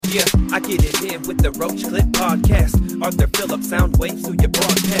Yeah, I get it in with the Roach Clip Podcast. Arthur Phillips, sound waves through your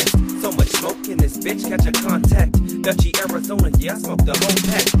broadcast. So much smoke in this bitch, catch a contact. Dutchy, Arizona, yeah, I smoked the whole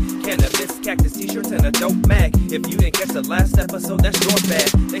pack. Cannabis, cactus t-shirts, and a dope mag. If you didn't catch the last episode, that's your bad.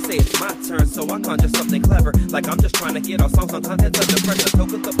 They say it's my turn, so I conjure something clever. Like I'm just trying to get our songs on content under pressure. So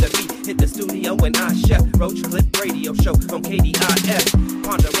cook up the beat, hit the studio, and I chef. Roach Clip Radio Show on KDIF.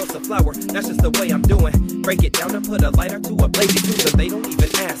 Ponderosa flower, that's just the way I'm doing. Break it down and put a lighter to a blazing too, so they don't even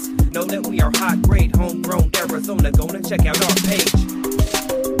ask. Know that we are hot grade, homegrown Arizona. Go and check out our page.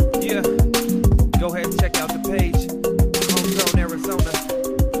 Yeah, go ahead and check out the page. Homegrown Arizona,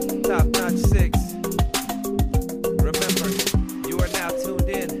 top notch 6. Remember, you are now tuned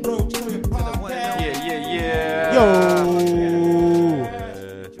in to the one and only. Yeah. Yo.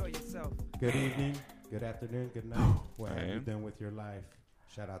 Enjoy yourself. Good evening, good afternoon, good night. What have you done with your life?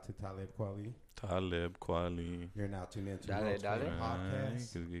 Shout out to Talib Kweli. Talib Kweli. You're now tuned in to Dale, Roach dale. Clip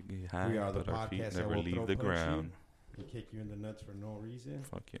Podcast. We are the but our feet podcast that never will leave throw the punch ground. And kick you in the nuts for no reason.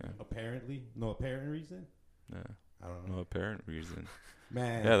 Fuck yeah. Apparently. No apparent reason? Yeah. I don't know. No apparent reason.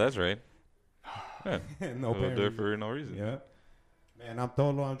 Man. Yeah, that's right. Yeah. No We'll apparent do it reason. for no reason. Yeah. Man, I'm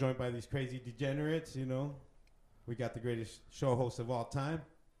Tolo. I'm joined by these crazy degenerates, you know. We got the greatest show host of all time.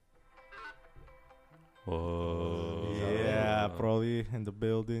 Whoa. Yeah, Brody in the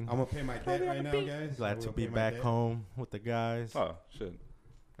building. I'm going to pay my debt right now, guys. Glad I'm to gonna be pay my back debt. home with the guys. Oh, shit.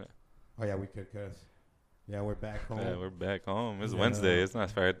 Oh, yeah, we could cuss. Yeah, we're back home. Yeah, we're back home. It's Yeah. Wednesday. It's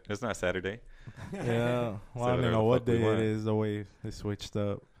not It's not Saturday. Yeah. Well, I whatever don't know the what fuck we day it want. is, the way they switched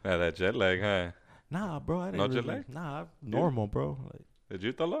up. Yeah, that jet lag, huh? Nah, bro. I didn't No really, jet lag? Nah, normal, bro. Like, Did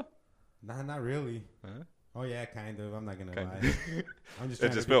you, Tolo? Nah, not really. Huh? Oh, yeah, kind of. I'm not going to Kinda. lie. I'm just It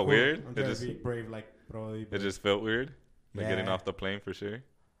trying just to be felt cool. weird? I'm It trying just- to be brave like Broly. It just felt weird. Like getting Yeah. off the plane for sure.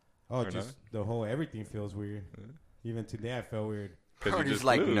 Oh, or just the whole everything feels weird. Yeah. Even today I felt weird. 'Cause you Party's just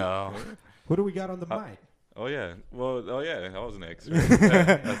like, flew. no. Who do we got on the Uh, mic? Oh yeah. Well, I was next. Right?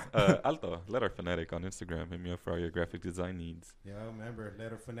 That's, Alto, Letter Fanatic on Instagram. Hit me up for all your graphic design needs. Yeah, remember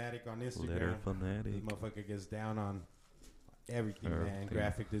Letter Fanatic on Instagram. Letter This Fanatic. motherfucker gets down on everything, man. Everything.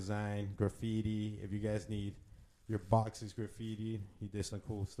 Graphic design, graffiti. If you guys need your boxes graffiti, he did some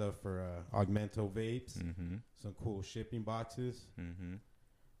cool stuff for Augmento Vapes. Mm-hmm. Some cool shipping boxes. Mm-hmm.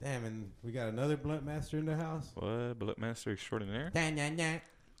 Damn, and we got another blunt master in the house. What? Bulletmaster extraordinaire?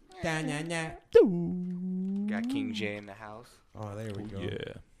 Got King J in the house. Oh, there we Oh, go.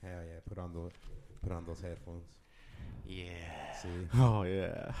 yeah. Hell yeah, put on those headphones. Yeah. See, oh,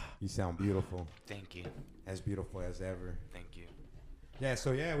 yeah. you sound beautiful. Thank you. As beautiful as ever. Thank you. Yeah,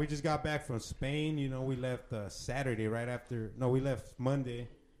 so yeah, we just got back from Spain. You know, we left Saturday right after. No, we left Monday,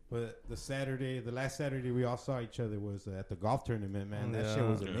 but the last Saturday we all saw each other was at the golf tournament. Man, that shit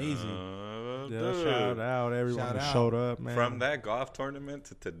was amazing. Yeah, Dude. shout out everyone Shout who out. showed up, man. From that golf tournament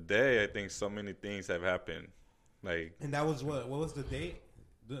to today, I think so many things have happened. Like, And that was what was the date?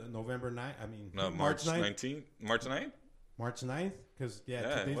 November 9th. I mean, no, March 19th? March 9th? March 9th? Because Yeah,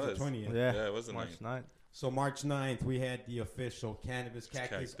 it today's the was. 20th. Yeah, it was the March 9th. 9th. So March 9th, we had the official Cannabis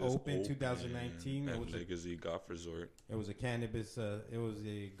Cactus Open 2019. At It was Legacy Golf Resort. It was a cannabis. It was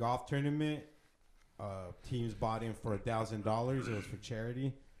a golf tournament. Teams bought in for $1,000. It was for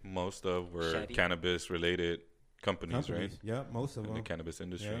charity. Most of were Shady. cannabis-related companies, right? Yep, most of In the them. cannabis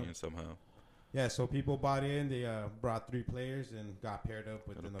industry, Yeah. and somehow. Yeah, so people bought in. They brought 3 players and got paired up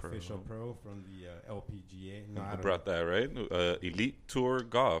with And a an pro. official pro from the LPGA. No, I Who don't brought that, right? Elite Tour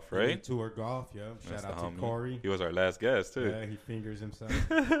Golf, know. right? Tour golf. Yeah. That's Shout the out to homie. Corey. He was our last guest, too. Yeah, he fingers himself.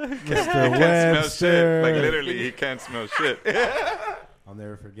 Mr. He can't smell shit. Webster. Like, literally, he can't smell shit. I'll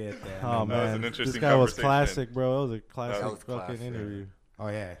never forget that. Oh, That was man. an This interesting guy was conversation. classic, bro. That was a classic was fucking classic. interview. Oh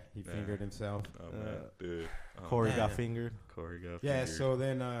yeah, he Yeah. fingered himself. Oh, man, dude. Oh, Corey man. got fingered. Corey got Yeah, fingered. so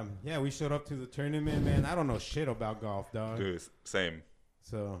then we showed up to the tournament, man. I don't know shit about golf, dog. Dude, same.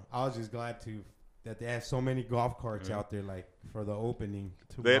 So I was just glad that they had so many golf carts Yeah. out there, like for the opening.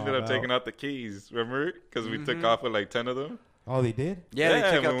 They ended up taking out the keys, remember? Because we took off with like 10 of them. Oh, they did? Yeah,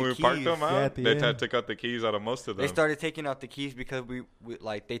 they took out when the we keys. parked them Yeah, out, at the they end. took out the keys out of most of them. They started taking out the keys because we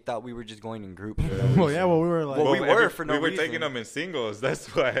like they thought we were just going in groups. Well, yeah, well, we were like, Well, we were for no We were reason. taking them in singles. That's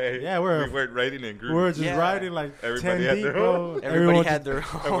why Yeah, we we're- weren't riding in we groups. were just Yeah. riding like Everybody 10 had deep, their bro. own. Everybody Everyone had their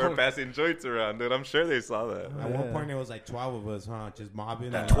And we're own. passing joints around, dude. I'm sure they saw that. At Yeah. one point, it was like 12 of us, huh? Just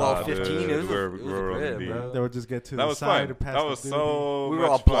mobbing. That and- 12, dude, 15, it was we're a rolling grip, deep. bro. They would just get to That the was side fun. to pass That the was dude. so We were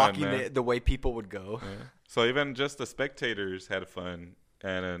much all fun, blocking man. the way people would go. Yeah. So even just the spectators had fun,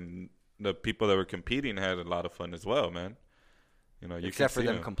 and then the people that were competing had a lot of fun as well, man. You know, you Except can for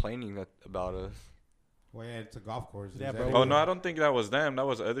see them complaining about us. Well, yeah, it's a golf course. Yeah, Is bro. that Oh it? no, I don't think that was them. That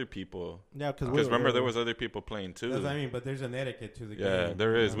was other people. Yeah, because Because remember, there was other people playing too. That's what I mean, but there's an etiquette to the game. Yeah,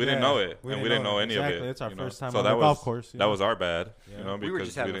 there is. We Yeah. didn't know it, We and didn't we didn't know know it. any Exactly. of it. It's our you know? first time so on that the was, golf course. That was our bad, Yeah. you know, We were because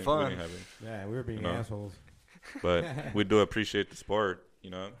just having didn't, fun. we didn't have it. Yeah, we were being You know? assholes. But we do appreciate the sport, you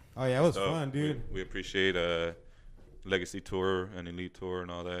know. Oh yeah, it was So fun, dude. We appreciate Legacy Tour and Elite Tour and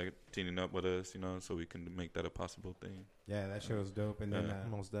all that teaming up with us, you know, so we can make that a possible thing. Yeah, that show was dope. And then Yeah.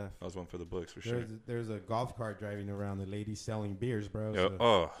 Most def. That was one for the books for sure. there's a golf cart driving around. The ladies selling beers, bro. Yeah. So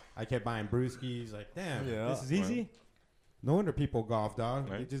Oh, I kept buying brewskis. Like, damn, Yeah. this is easy. No wonder people golf, dog.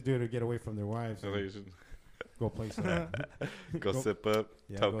 They Right. just do it to get away from their wives. so and they should go play some. go sip up,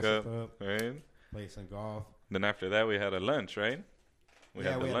 Yeah, toke go up, sip up, right? play some golf. Then after that, we had a lunch, right? We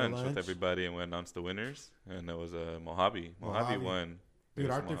Yeah, had we the had the lunch with lunch. everybody, and we announced the winners, and it was Mojave. Mojave Mojave. won. Dude, It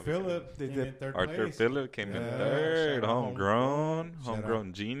was Arthur Mojave. Phillip They came did- in third Arthur place. Phillip came in Yeah, third, shout out homegrown, Shout out.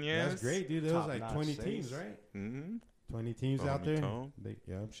 homegrown genius. That's great, dude. There was like Top-notch 20 saves. teams, right? Mm-hmm. 20 teams Oh, out me there. too.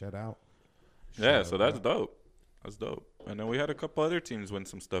 Yeah, shout out. Yeah, Shout so out, that's bro. dope. That's dope. And then we had a couple other teams win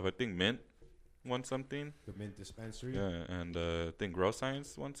some stuff. I think Mint won something. The mint dispensary. Yeah, and I think Grow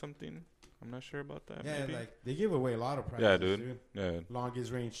Science won something. I'm not sure about that. Yeah, maybe. like they give away a lot of prizes, Yeah, dude. Yeah.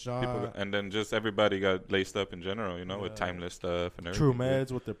 Longest range People shot. and then just everybody got laced up in general, you know, with Yeah. timeless stuff and True everything.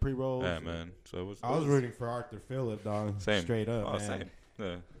 meds with the pre-rolls. Yeah, man. So it was. I was rooting for Arthur Phillip, dog. Same. Straight up, Oh, man. same.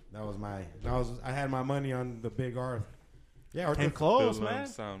 Yeah. That was my. I had my money on the big Arthur. Yeah, Arthur. Came close, Bill man.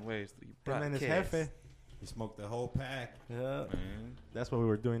 Sound waves. The Him and his broadcast. jefe. He smoked the whole pack. Yeah. Man. That's what we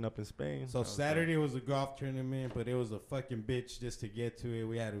were doing up in Spain. So Saturday was a golf tournament, but it was a fucking bitch just to get to it.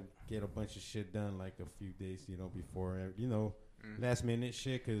 We had to get a bunch of shit done like a few days, before, last minute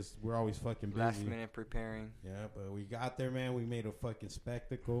shit, because we're always fucking busy. Last minute preparing. Yeah, but we got there, man. We made a fucking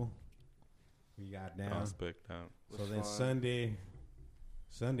spectacle. We got down. Prospect out. So Was then fun.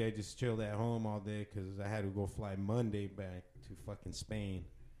 Sunday I just chilled at home all day because I had to go fly Monday back to fucking Spain.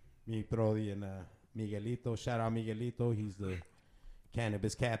 Me, Brody, and Miguelito. Shout out Miguelito. He's the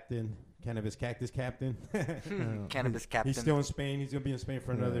cannabis cactus captain. Cannabis captain. He's still in Spain. He's gonna be in Spain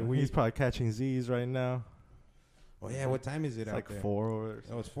for another Yeah, week. He's probably catching Z's right now. Oh yeah, what time is it It's out like there? 4 or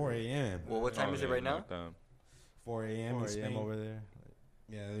Oh, it's 4 a.m. Well, what time is it right now? 4 a.m. in 4 Spain. a.m. over there.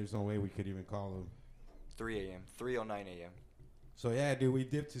 Yeah, there's no way we could even call him. 3 a.m. 3:09 a.m. So yeah, dude, we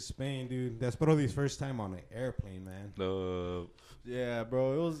dipped to Spain, dude. That's Brody's first time on an airplane, man. Yeah,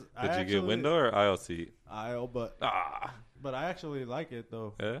 bro. It was. Did you get window or aisle seat? Aisle, but Ah, I actually like it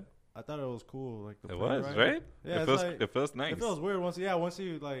though. yeah, I thought it was cool. Like the it plane was ride. right. Yeah, it it's feels like- it feels nice. It feels weird once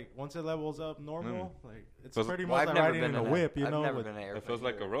it levels up normal. Like it's Feels- pretty Well, much I've like never riding been in a in whip, you I've know. never with- been in an It airplane. feels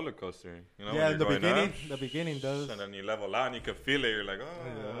like a roller coaster. You know, yeah, when in the you're going beginning, up, the beginning does. and then you level out and you can feel it. You're like,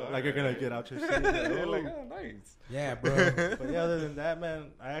 oh, Yeah, like you're gonna get out your seat. You're like, Like, oh, nice. Yeah, bro. but yeah, other than that,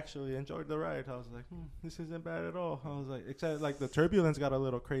 man, I actually enjoyed the ride. I was like, this isn't bad at all. I was like, except like the turbulence got a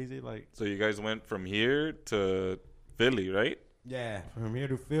little crazy. Like, So you guys went from here to Philly, right? Yeah, from here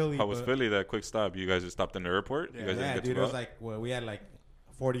to Philly. How was but- Philly? That quick stop. You guys just stopped in the airport. You guys Yeah, didn't get dude, to it go was out? like, we had like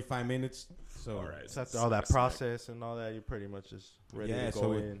 45 minutes. So All right. it's after all that process and all that, you're pretty much just ready yeah, to go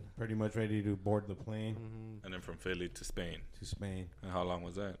so in. pretty much ready to board the plane Mm-hmm. And then from Philly to Spain. to Spain. And how long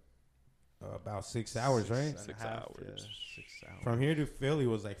was that? About 6 hours, right? 6 hours. 6 hours. From here to Philly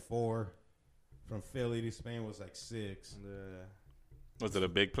was like 4. From Philly to Spain was like 6. Yeah. Was it a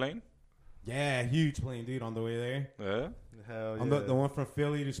big plane? Yeah, huge plane, dude, on the way there. Yeah. Hell yeah. On the one from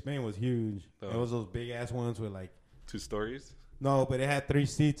Philly to Spain was huge. Oh. It was those big ass ones with like 2 stories. no, but it had 3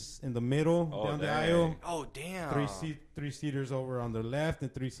 seats in the middle Oh, down the dang. aisle. Oh damn. 3 seaters over on the left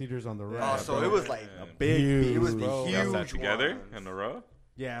and 3 seaters on the right. Oh, so it was like Yeah. big Huge, piece, it was bro. the You guys huge sat together ones. in a row.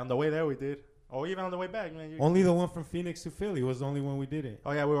 Yeah, on the way there we did. Oh, even on the way back, man. Only the one from Phoenix to Philly was the only one we did it.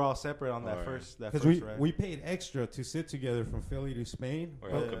 Oh yeah, we were all separate on that Alright. first. That Because first we, ride. we paid extra to sit together from Philly to Spain. Or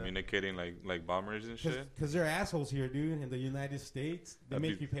y'all Yeah. communicating like bombers and shit. Because they're assholes here, dude. In the United States, they That'd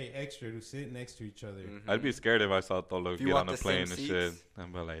make be- you pay extra to sit next to each other. Mhm. I'd be scared if I saw Tolo If you get want on a the plane same and shit. seats.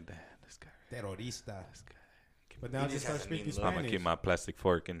 I'd be like, damn, this guy. Terrorista. This guy. But now He just just start has a mean speaking look. I'm gonna Spanish. keep my plastic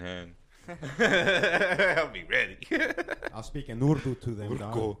fork in hand. I'll be ready. I'll speak in Urdu to them.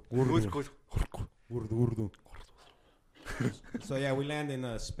 dog. Urdu. Urdu. So yeah, we land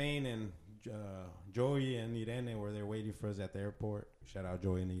in Spain, and Joey and Irene were there waiting for us at the airport. Shout out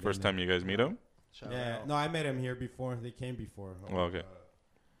Joey and Irene. First time you guys meet him? Shout Yeah, out. no, I met him here before. They came before. Oh, okay.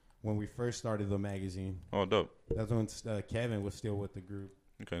 When we first started the magazine, Oh, dope. that's when Kevin was still with the group.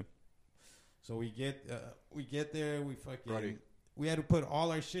 Okay. So we get there. We fucking Buddy. we had to put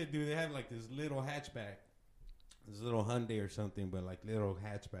all our shit, dude. They had like this little hatchback, this little Hyundai or something, but like little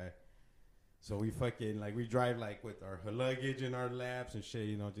hatchback. So we fucking, like, we drive, like, with our luggage in our laps and shit,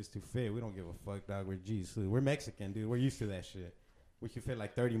 you know, just to fit. We don't give a fuck, dog. We're Mexican, dude. We're used to that shit. We can fit,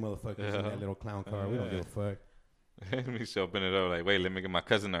 like, 30 motherfuckers in that little clown car. We don't give a fuck. Me should open it up like, wait, let me get my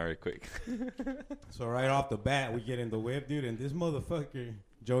cousin out right quick. So right off the bat, we get in the whip, dude, and this motherfucker,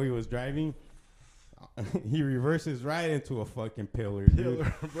 Joey was driving. He reverses right into a fucking pillar, dude.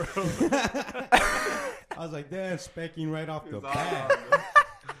 bro. I was like, damn, specking right off the bat.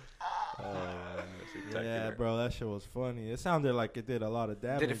 Yeah, bro, that shit was funny. It sounded like it did a lot of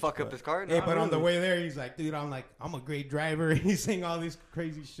damage. Did it fuck up his car? Hey, No, but on the really. way there, he's like, dude, I'm a great driver. He's saying all this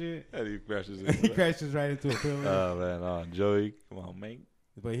crazy shit. And he crashes He into crashes right into a pillar. Oh, man. Oh, Joey. Come on, man.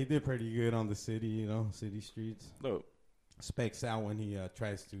 But he did pretty good on the city, you know, city streets. No. Specs out when he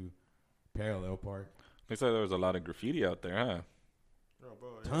tries to parallel park. They said there was a lot of graffiti out there, huh? Oh, bro,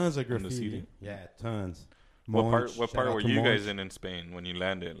 Tons of On the graffiti. city? Yeah, tons. What Monch, part shout out were to you Monch. guys in Spain when you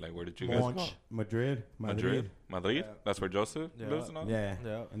landed? Like, where did you guys go? Monch. Madrid. Madrid? Yeah. That's where Joseph Yeah. lives and all? Yeah.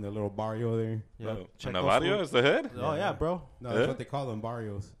 Yeah. In the little barrio there. Yeah. Oh, Check and those Navario fools. is the hood? Oh, yeah, bro. No, that's Yeah? what they call them,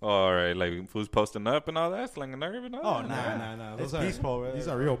 barrios. Oh, all right. Like, who's posting up and all that? Slinging nerve and all Oh, that? Nah. It's Those are peaceful, right? These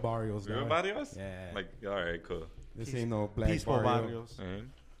are real barrios, Real dog. barrios? Yeah. Like, all right, cool. This ain't no black Peaceful barrio. barrios.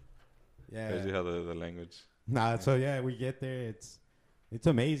 Crazy Yeah. how the language. Nah, so yeah, we get there. It's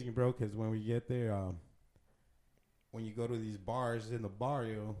amazing, bro, because when we get there, when you go to these bars in the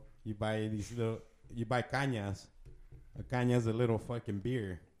barrio, you buy cañas. A caña is a little fucking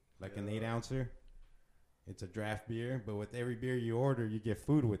beer, like an 8-ouncer. It's a draft beer, but with every beer you order, you get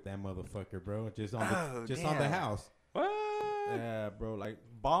food with that motherfucker, bro. Just on the damn. house. What? Yeah, bro. Like,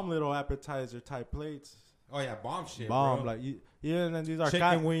 bomb little appetizer type plates. Oh yeah, bomb shit, Bomb. bro. Like, and then these are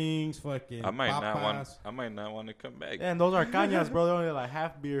Chicken wings, fucking. I might papas. not want to come back. And those are cañas, bro. They're only like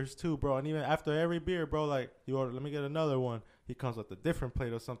half beers too, bro. And even after every beer, bro, like you order, let me get another one. He comes with a different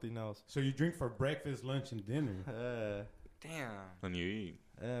plate of something else. So you drink for breakfast, lunch, and dinner. Damn. When you eat.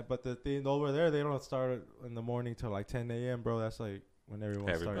 But the thing over there, they don't start in the morning till like 10 a.m., bro. That's like when everyone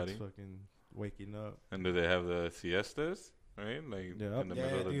Everybody. starts fucking waking up. And do they have the siestas? Right? Like, Yeah. in the Yeah,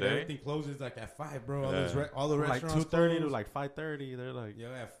 middle of the dude, day? everything closes like at 5, bro. All, Yeah. all the From like restaurants 2:30 to close. like 5:30. They're like,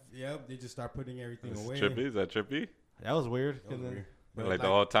 Yep, they just start putting everything It's away. trippy? Is that trippy? that was weird. That was And then- weird. But Like, the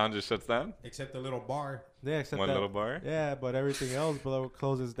whole town just shuts down? except the little bar. Yeah, except One that. little bar? Yeah, but everything else, bro,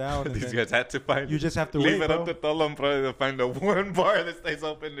 closes down. And These then guys had to find you just have to leave wait, it bro. up to Tolom probably to find the one bar that stays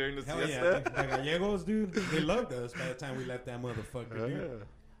open during the Hell yeah, siesta. the Gallegos, dude. They loved us by the time we left that motherfucker, dude.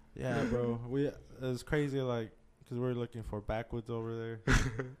 Yeah, bro. It was crazy, like, because we were looking for backwoods over there.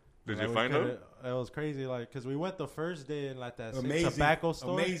 Did Like, you we find them? It was crazy, like, because we went the first day in, like, that Amazing tobacco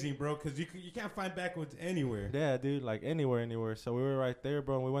store. Amazing, bro, because you can't find backwoods anywhere. Yeah, dude, like, anywhere. So we were right there,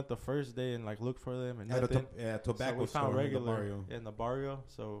 bro, and we went the first day and, like, looked for them and At a nothing. tobacco So we store found in the regular barrio. in the barrio.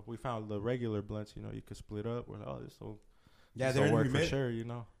 So we found the regular blunts, you know, you could split up. We're like, oh, this will Yeah, they're in work for humid- sure, you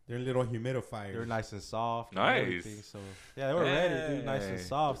know. They're little humidifiers. They're nice and soft. Nice. And everything, so yeah, they were ready, dude. Nice and Hey.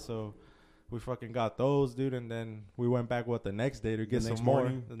 soft. So we fucking got those, dude, and then we went back the next day to get next some more.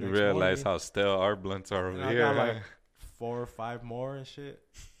 morning? The You next realize morning. how stale our blunts are And over I here. got huh? like 4 or 5 more and shit.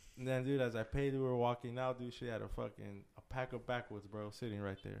 And then, dude, as I paid, we were walking out, dude. She had a pack of backwoods, bro, sitting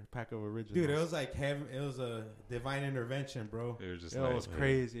right there. Pack of originals. Dude, it was like heaven. It was a divine intervention, bro. They were just It nice, was man.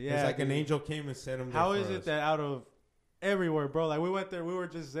 crazy. Yeah, It's like an dude. angel came and set him. How there is for it us. that out of everywhere, bro? Like, we went there, we were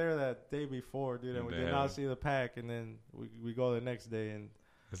just there that day before, dude, and we did Damn. not see the pack. And then we go the next day and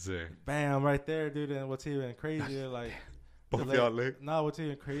It's there. bam, right there, dude. And what's even crazier, like, Both the y'all lick. no, what's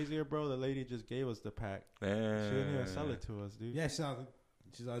even crazier, bro? The lady just gave us the pack. She didn't even sell it to us, dude. Yeah, she's like,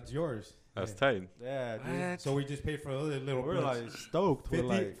 it's yours. That's Yeah. tight. Yeah, dude. So we just paid for other little We're blunts. like stoked. We're 50,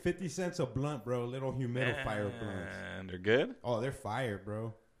 like, 50 cents a blunt, bro. Little humidifier blunts. And they're good? Oh, they're fire,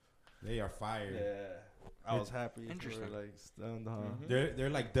 bro. They are fire. yeah. I was happy. Interesting. We were like stunned, huh? Mhm. They're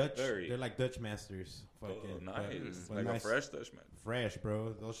like Dutch. Very. They're like Dutch masters. Oh, Fucking nice. but Like nice- a fresh Dutchman. fresh,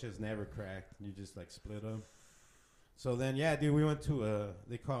 bro. Those shits never cracked. You just like split them. So then, yeah, dude, we went to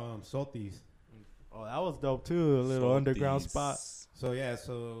they call them Sotis. Oh, that was dope too. A little underground spot. So yeah,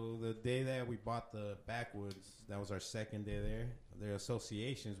 so the day that we bought the backwoods, that was our second day there. They're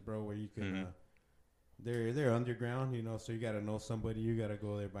associations, bro, where you can. Mhm. They're underground, you know. So you got to know somebody. You got to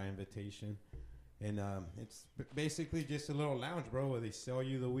go there by invitation, and it's basically just a little lounge, bro, where they sell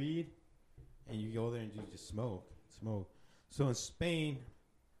you the weed, and you go there and you just smoke. So in Spain,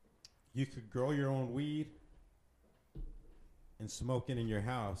 you could grow your own weed and smoke it in your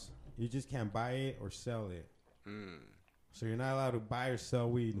house. You just can't buy it or sell it. So you're not allowed to buy or sell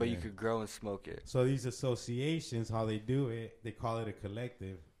weed. But you there. could grow and smoke it. So these associations, how they do it, they call it a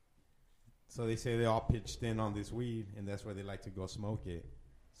collective. So they say they all pitched in on this weed, and that's where they like to go smoke it.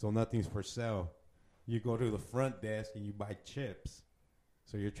 so nothing's for sale. You go to the front desk and you buy chips.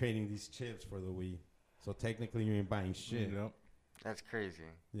 So you're trading these chips for the weed. So technically you ain't buying shit. Yep. That's crazy.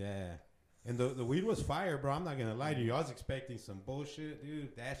 Yeah. And the weed was fire, bro. I'm not gonna lie to you. I was expecting some bullshit,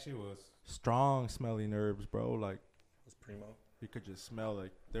 dude. That shit was Strong smelling herbs, bro. Like That's primo. you could just smell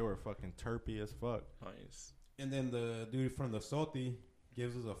like they were fucking terpy as fuck. Nice. And then the dude from the Soti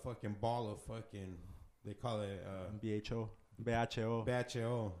gives us a fucking ball of fucking, they call it BHO.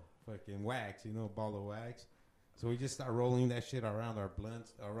 BHO, fucking wax, you know, ball of wax. So we just start rolling that shit around our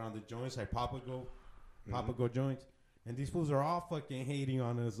blunts, around the joints, like Papago joints. And these fools are all fucking hating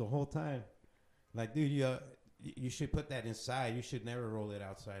on us the whole time. Like, dude, you should put that inside. You should never roll it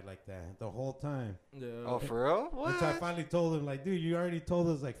outside like that the whole time. Yeah. Oh, for real? What? Which I finally told him, like, dude, you already told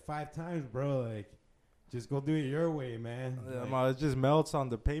us like 5 times, bro. Like, just go do it your way, man. Yeah, Like, man, it just melts on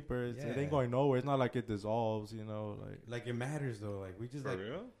the paper. It Yeah. ain't going nowhere. It's not like it dissolves, you know. like it matters though. Like we just For like,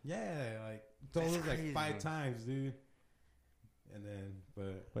 real? yeah, like told That's us like crazy. 5 times, dude. And then,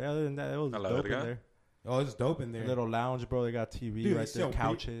 but other than that, it was A la dope in verga. there. oh, it's dope in there. A little lounge, bro. They got TV Dude, right they there, sell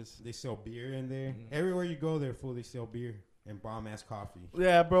couches. They sell beer in there. Mhm. Everywhere you go, there, fool, they sell beer and bomb ass coffee.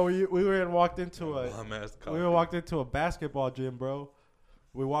 Yeah, bro. We were walked into a Bum-ass we were walked into a basketball gym, bro.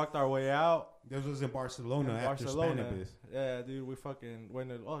 We walked our way out. This was in Barcelona in after Barcelona. Spanibus. Yeah, dude. We fucking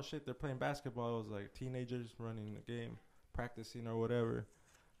went. Oh shit, they're playing basketball. It was like teenagers running the game, practicing or whatever.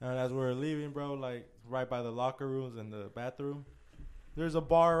 And as we were leaving, bro, like right by the locker rooms and the bathroom, there's a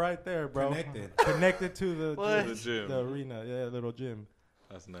bar right there, bro. Connected to the What? The gym. the arena. Yeah, little gym.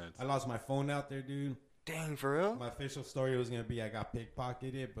 That's nuts. I lost my phone out there, dude. Dang, for real? My official story was gonna be I got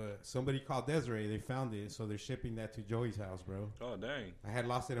pickpocketed, but somebody called Desiree. They found it, so they're shipping that to Joey's house, bro. Oh, dang. I had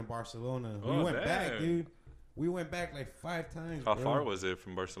lost it in Barcelona. Oh, We went back, damn. dude. We went back like 5 times. How bro. far was it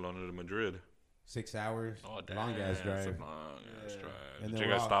from Barcelona to Madrid? 6 hours. Oh, damn. Long ass That's drive. a long ass Yeah. drive. And Did then you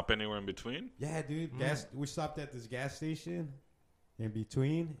we're guys all- stop anywhere in between? Yeah, dude. Mm. We stopped at this gas station in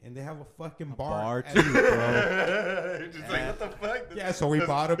between, and they have a fucking bar. bar at- too, bro. Just like, what the fuck? Yeah, so we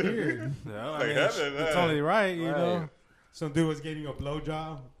bought a beer. Yeah, Like heaven, it's huh? only right, you Right. know. Some dude was getting a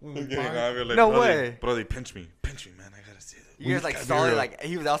blowjob when we Okay, parked. now I feel like, No Brody, way. Brody, pinch me, man. I gotta see it. You guys like saw it, like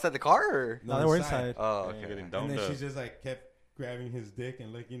he was outside the car, or? No, they were inside. Oh, Man, okay. getting And domed then up. she just like kept grabbing his dick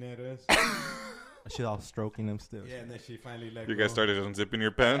and looking at us. She's all stroking them still. Yeah, and then she finally let You go. guys started unzipping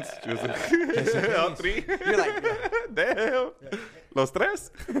your pants. She was Just in like, all case. 3. You're like, Damn. Los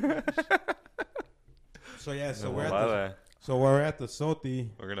tres. So yeah, so No we're at the, volada. so we're at the Soti.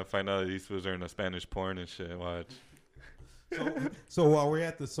 We're gonna find out these fools are in a Spanish porn and shit. Watch. So while we're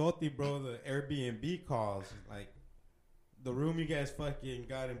at the Soti, bro, the Airbnb calls. Like, the room you guys fucking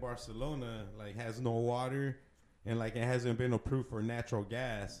got in Barcelona, like, has no water, and like it hasn't been approved for natural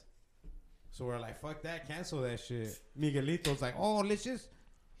gas. So we're like, fuck that, cancel that shit. Miguelito's like, oh, let's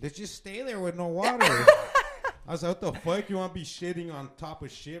just stay there with no water. I was like, what the fuck? You want to be shitting on top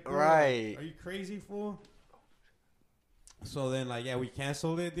of shit, bro? Right. Are you crazy, fool? So then, like, yeah, we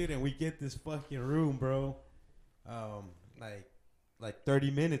canceled it, dude, and we get this fucking room, bro. Like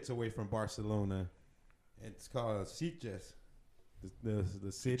 30 minutes away from Barcelona. It's called Sitges.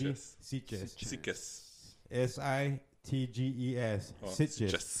 The city. Sitges. Sitges. Sitges. Sitges. Oh,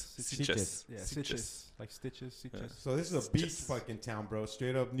 Sitges. Sitges. Yeah, Sitges. stitches. Like stitches, stitches. So this is a beach Sitges. fucking town, bro.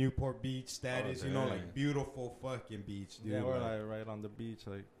 Straight up Newport Beach status. Oh, you know, dang. like beautiful fucking beach, dude. Yeah, we're like- like right on the beach.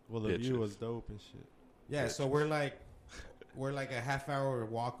 Like, well, the view Bitches. was dope and shit. yeah. So we're like a half-hour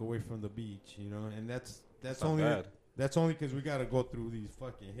walk away from the beach, you know, and that's That's not only bad. that's only because we gotta go through these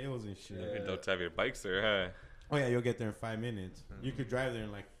fucking hills and shit. It'd be dope to have your bikes there, huh? Oh yeah, you'll get there in 5 minutes. You could drive there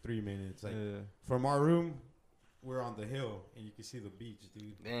in like 3 minutes. Like Yeah. from our room, we're on the hill and you can see the beach,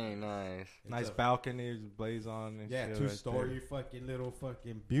 dude. dang, nice. It's Nice a- balconies, blaze on and Yeah, shit. 2-story fucking little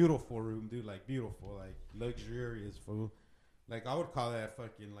fucking beautiful room, dude. Like beautiful, like luxurious, fool. Like I would call that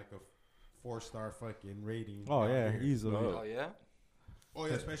fucking like a 4-star fucking rating. Oh out yeah, here. easily. Oh. Oh yeah. Oh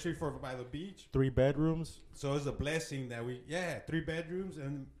yeah, especially for by the beach. 3 bedrooms. So it's a blessing that 3 bedrooms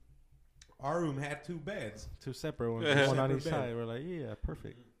and our room had 2 beds, 2 separate ones, Yeah. one on Separate each bed. side. We're like, yeah,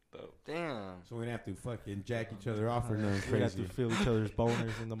 perfect. Dope. Damn. so we didn't have to fucking jack each other off or nothing We got crazy. to feel each other's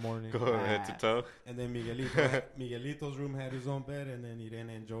boners in the morning. Go head to toe. And then Miguelito's room had his own bed, and then Irene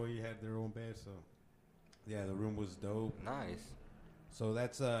and Joey had their own bed. So yeah, the room was dope. Nice. So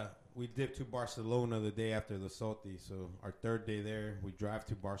that's we dipped to Barcelona the day after the Soti. So our 3rd day there, we drive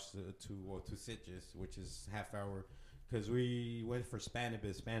to to Sitges, which is half-hour, because we went for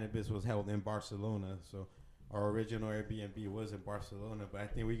Spanibus. Spanibus was held in Barcelona, so our original Airbnb was in Barcelona, but I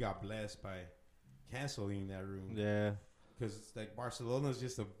think we got blessed by canceling that room. Yeah. Because it's like Barcelona's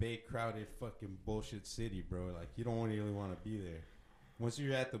just a big, crowded, fucking bullshit city, bro. Like, you don't really want to be there. once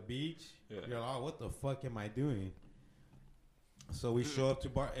you're at the beach, Yeah. you're like, oh, what the fuck am I doing? So we show up to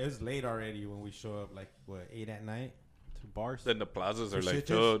bar. It was late already when we show up, like, what, 8 at night? To bars. Then the plazas are For like Sitges?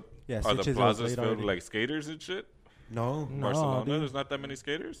 filled. Yeah, Are the Sitges was plazas late filled already. with like skaters and shit? No. No, Barcelona, dude. there's not that many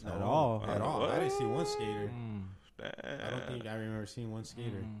skaters. At all. At all. I didn't see one skater. Mm. Damn. I don't think I remember seeing one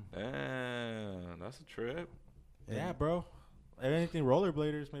skater. Mm. Damn, that's a trip. Yeah, bro. If anything,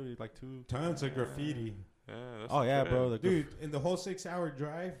 rollerbladers, maybe like 2. Tons of graffiti. Yeah, that's Oh a yeah, trip. bro. The Dude, in the whole 6-hour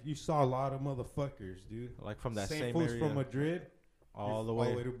drive, you saw a lot of motherfuckers, dude. like from that same same fools area, from Madrid all the all the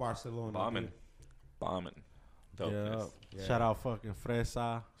way. way to Barcelona. Bombing. dude. Bombing. Yeah. Dopeness. Yeah. Shout out fucking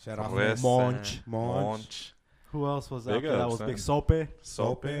Fresa. Shout out Fresa. Monch. Monch. Who else was Big out there? That ups, was man. big. Sope.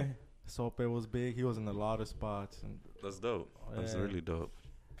 Sope. Sope was big. He was in a lot of spots. And That's dope. That's Yeah. really dope.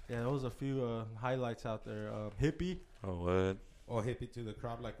 yeah, there was a few highlights out there. Hippie. Oh, what? Oh, hippie to the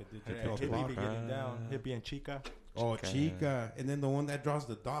crop like a Yeah, digital Hippie clock. be getting down. Hippie and Chica. Oh, Chica. Chica. And then the one that draws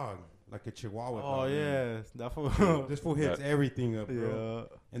the dog, like a Chihuahua Oh dog. yeah, that fool. Dude, this fool hits That- everything up, bro.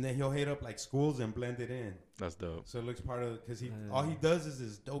 Yeah. And then he'll hit up like schools and blend it in. That's dope. So it looks part of because he Yeah. all he does is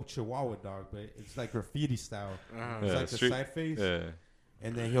this dope Chihuahua dog, but it's like graffiti style. It's Yeah, like the street- side face, Yeah.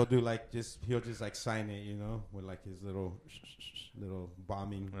 and then he'll do like he'll just like sign it, you know, with like his little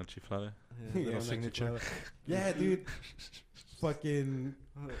bombing. Una chiflada. Yeah, Yeah, little like signature. Yeah, dude. Fucking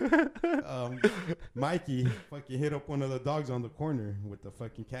Mikey fucking hit up one of the dogs on the corner with the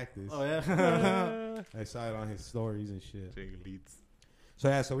fucking cactus. Oh yeah. I saw it on his stories and shit. Jing leads. So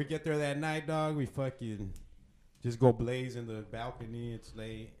yeah, so we get there that night, dog. We fucking just go blaze in the balcony. It's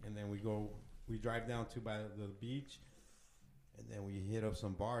late, and then we drive down to by the beach, and then we hit up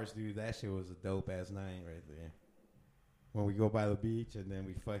some bars, dude. That shit was a dope ass night right there. When we go by the beach, and then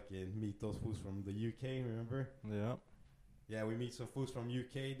we fucking meet those fools from the UK. Remember? Yeah. Yeah, we meet some fools from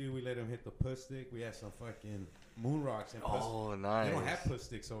UK, dude. We let them hit the puss stick. We had some fucking moon rocks and puss. Oh, nice. They don't have puss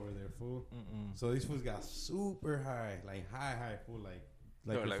sticks over there, fool. Mm-mm. So these fools got super high, like high, fool, like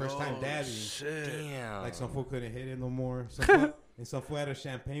They were the like, first time "Oh, dabbing. shit." Damn. Like some fool couldn't hit it no more. Some fool, and some fool had a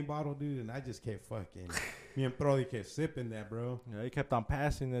champagne bottle, dude, and I just kept fucking. Me and Brody kept sipping that, bro. Yeah, he kept on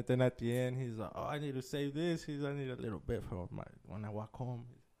passing it. Then at the end, he's like, "Oh, I need to save this. I need a little bit for my when I walk home."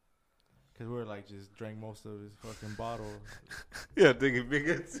 Cause we were like just drank most of his fucking bottle. Yeah, thinking big.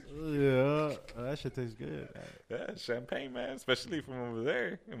 Yeah, that shit tastes good. Yeah, champagne, man. Especially from over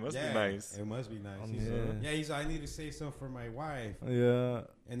there. It must be nice. It must be nice. Yeah. He's like, I need to save some for my wife. Yeah.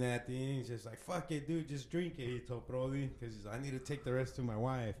 And then at the end, he's just like, fuck it, dude, just drink it. He told Brody, because I need to take the rest to my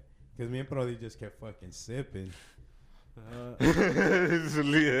wife. Because me and Brody just kept fucking sipping.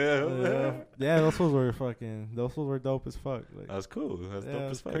 Yeah, those fools were dope as fuck. Like, That's cool. That's yeah, dope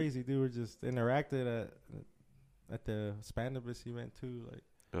it's as fuck. crazy, dude. We just interacted at the Spanibus event too. Like,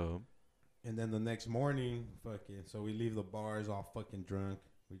 Dope. And then the next morning, fucking, so we leave the bars all fucking drunk.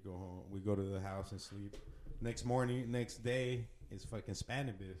 We go home. We go to the house and sleep. Next day is fucking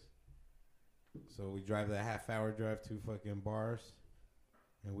Spanibus. So we drive that half-hour drive to fucking bars.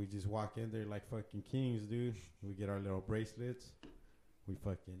 And we just walk in there like fucking kings, dude. We get our little bracelets.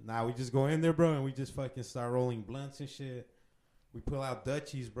 We just go in there, bro, and we just fucking start rolling blunts and shit. We pull out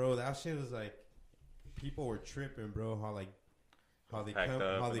Dutchies, bro. That shit was like, people were tripping, bro. How they Packed up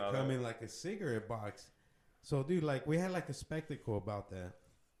and all come that. in like a cigarette box. So, dude, like we had like a spectacle about that.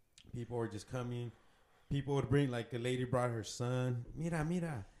 People were just coming. People would bring, like a lady brought her son.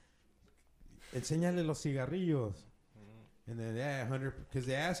 Mira, enséñale los cigarrillos. And then 100 because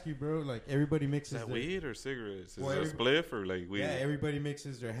they ask you, bro. Like everybody Is mixes that their, weed or cigarettes? Is Well, it a spliff or like weed? yeah, everybody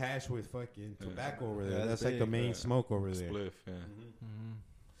mixes their hash with fucking Yeah. tobacco over there. Yeah, that's that's like the big, main yeah. smoke over there. Spliff, yeah. Mhm.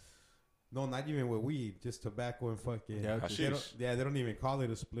 No, not even with weed, just tobacco and fucking. Yeah, They Hashish. they don't even call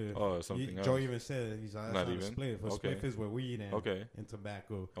it a split. Oh, something else. Joe even said he's like, that's Not not, even? a split. A Okay. split is with weed and, Okay. and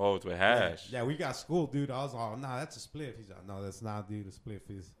tobacco. Oh, it's with hash. Yeah, we got schooled, dude. I was all, nah, that's a split. He's like, no, that's not, dude. A split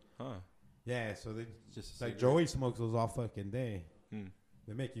is. Huh. Yeah, so they just a like cigarette. Joey smokes those all fucking day. Hmm.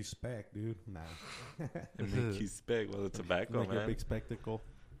 They make you spec, dude. Nah. It make you spec well the tobacco, Make it a man. big spectacle.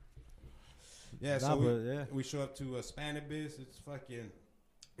 Yeah, Nah, so but yeah. we show up to Spanibus. It's fucking,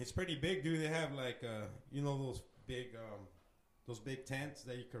 it's pretty big, dude. They have like, you know, those big tents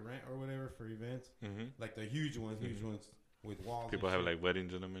that you can rent or whatever for events, Mm-hmm. like the huge ones with walls. People and have shit. like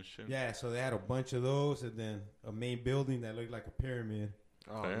weddings in them and shit. Yeah, so they had a bunch of those, and then a main building that looked like a pyramid.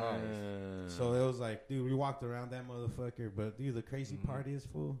 Oh, Damn. nice. So it was like, dude, we walked around that motherfucker. But dude, the crazy Mhm. part is,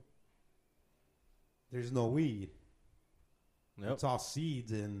 fool, there's no weed. Yep. It's all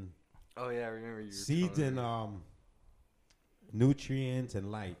seeds and Oh, yeah, I remember you. seeds and nutrients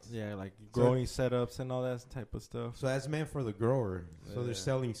and lights. Yeah, like growing setups and all that type of stuff. So that's meant for the grower. So Yeah. they're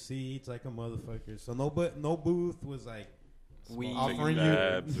selling seeds like a motherfucker. So no booth was like weed, offering you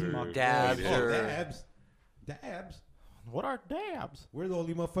dabs dabs, weed, oh, or dabs. What are dabs? We're the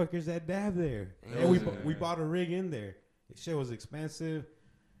only motherfuckers that dab there. Yeah. And we bought a rig in there. The shit was expensive.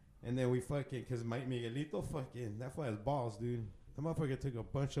 And then we fucking, because Mike Miguelito fucking, that fool has balls, dude. The motherfucker took a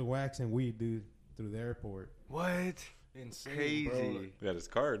bunch of wax and weed, dude, through the airport. what? Insane, Crazy. bro. He got his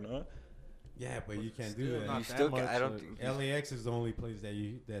card, no? Yeah, but you can't Still do that. not You that still much, I don't like- think. LAX is the only place that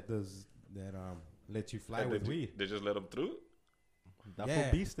let you fly with weed. They just let him through? That Yeah.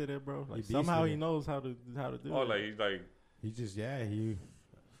 fool beasted it, bro. Like He somehow beasted he it. knows how to do Oh, it. like He just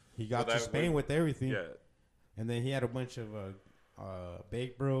he got Well, to that Spain with everything. yeah. And then he had a bunch of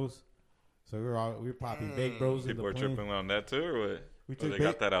baked bros. So we were popping baked bros in People the were plane. tripping on that too, or what? We Or took they bake-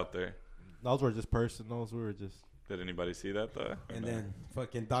 got that out there. Those were just personals. We were just Did anybody see that though? Or And no? then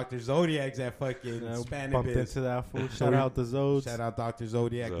fucking Dr. Zodiac's at fucking Spanish bumped Biz. into that fool. So Shout we- out the Zodes. Shout out Dr.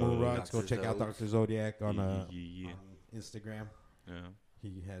 Zodiac, Moon Zod. Rocks. Go Dr. check out Zodes. Dr. Zodiac on Yeah. Instagram. Yeah.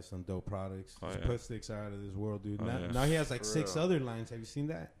 He has some dope products. Oh, His yeah. put sticks are out of this world, dude. Oh, now, yeah. now he has like For 6 real. other lines. Have you seen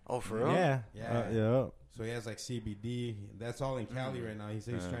that? Oh, for real? Yeah. Yeah. Yeah. So he has like CBD. That's all in Cali right now. He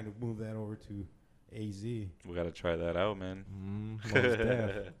said he's Yeah. trying to move that over to AZ. We gotta try that out, man. Most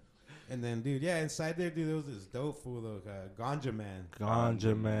def. And then, dude, yeah, inside there, dude, there was this dope fool, Ganja Man.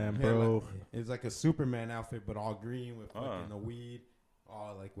 Ganja man, He had, bro. like- it's like a Superman outfit, but all green with fucking the weed,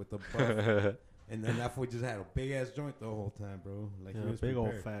 all like with the buff. And then that fool just had a big ass joint the whole time, bro. Like he Yeah, was big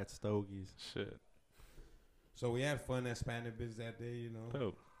old prepared. fat stogies. Shit. So we had fun at Spanish Biz that day, you know.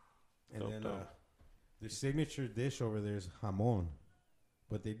 Dope. And Dope, then dope. the signature dish over there is jamon,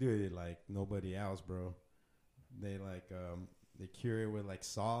 but they do it like nobody else, bro. They they cure it with like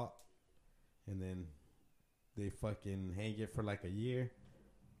salt, and then they fucking hang it for like a year.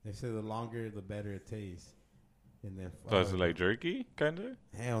 They say the longer the better it tastes. And then So is it like jerky, kind of?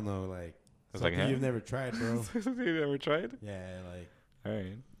 hell no, like It's like something you've ham? never tried, bro. You ever tried? Yeah, like All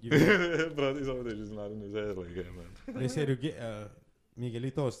right. you've never, Bro, he's over there just nodding his head like, yeah, man. they say to get.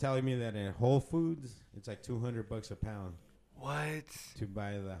 Miguelito was telling me that in Whole Foods it's like $200 a pound What? to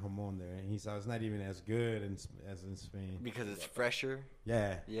buy the jamon there, and he said it's not even as good as in Spain. Because it's fresher?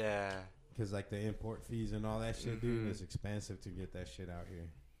 Yeah, Yeah. because like the import fees and all that shit, dude, Mhm. it's expensive to get that shit out here,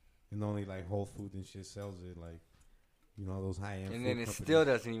 and only like Whole Foods and shit sells it, like you know those high end. And then it still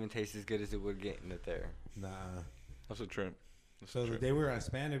doesn't even taste as good as it would getting it there. Nah. That's a trip. That's So a the trip. day we were at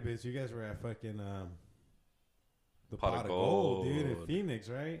Spanish Biz, you guys were at fucking the Pot of Pot of Gold, dude, in Gold. Phoenix,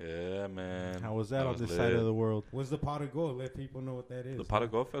 right? Yeah, man. How was that on was this side lit. of the world? What's the Pot of Gold? Let people know what that is. The Pot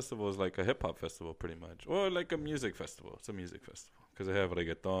of Gold Festival is like a hip hop festival, pretty much, or like a music festival. It's a music festival because they have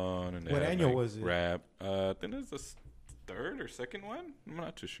reggaeton and they What have, annual like, was it? Rap. I think it's the third or second one. I'm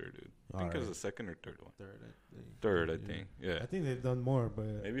not too sure, dude. I think it's Alright. the second or third one. Third, Third, I think. Yeah, I think they've done more, but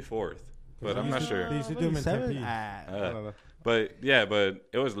maybe fourth, 'cause but they I'm used not to- sure. They used to do them in Tempe. I don't know. But yeah, but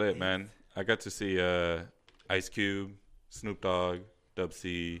it was lit, man. I got to see Ice Cube, Snoop Dogg, Dub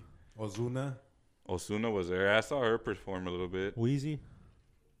C, Ozuna. Osuna was there. I saw her perform a little bit. Wheezy.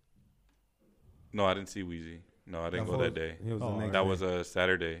 No, I didn't see Wheezy. No, I didn't go fool- that day. He was the Oh, next That day. was a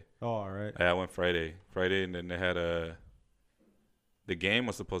Saturday. Oh, all right. I went Friday. And then they had the game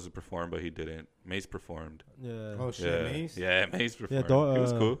was supposed to perform, but he didn't. Mace performed. Yeah. Oh shit, Yeah, Mace. yeah, Mace Yeah, performed. It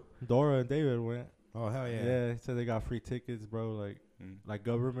was cool. Dora and David went. Oh hell Yeah. yeah. He said they got free tickets, bro. Mm. Like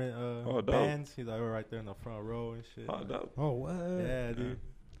government Oh, dope. bands. He's like, we're right there in the front row and shit. Oh, dope. Oh what? Yeah, dude.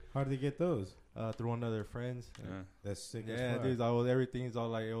 How did they get those? Through one of their friends. Yeah. That's sick. as Yeah, fuck. dude. Everything's all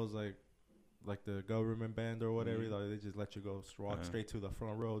like it was like the government band or whatever. Like they just let you go walk Yeah. straight to the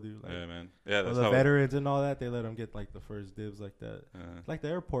front row, dude. Like Yeah, man. Yeah, that's the how. veterans and all that, they let them get like the first dibs like that. Yeah. Like the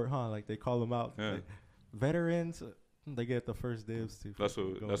airport, huh? Like they call them out. Yeah. Like, veterans, they get the first dibs too. That's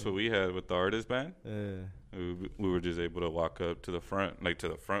what we had with the artist band. Yeah. We were just able to walk up to the front, like to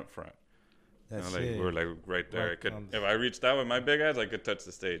the front. You know, That's like sick. we were like right there. Right I could, on if I reached out with my big eyes, I could touch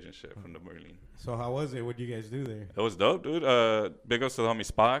the stage and shit from the Merlin. So how was it? What did you guys do there? It was dope, dude. Big ups to the homie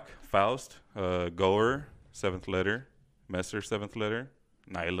Spock, Faust, Goer, 7th letter, Messer, 7th letter,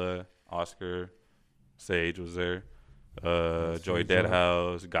 Nyla, Oscar, Sage was there, Joey Sage,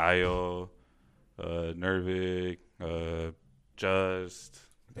 Deadhouse, Gaio, Nervik, Just,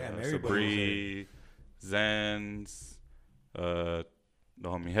 Damn, everybody Sabri, Zens, the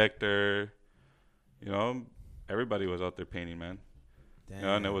homie Hector. You know, everybody was out there painting, man. Damn. You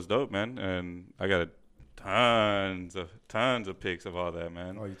know, and it was dope, man. And I got tons of pics of all that,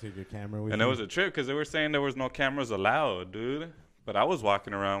 man. Oh, you took your camera with And you? it was a trip because they were saying there was no cameras allowed, dude. But I was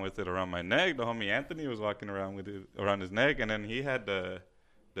walking around with it around my neck. The homie Anthony was walking around with it around his neck, and then he had the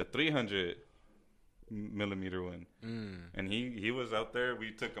 300 millimeter one. Mm. And he was out there.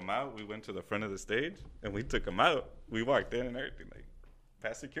 We took him out. We went to the front of the stage and we took him out. We walked in and everything, like,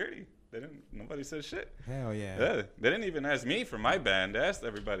 past security. Nobody said shit. Hell yeah. Yeah, they didn't even ask me for my band. They asked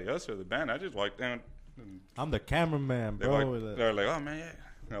everybody else for the band. I just walked down. I'm the cameraman, They bro. were like, oh man, yeah.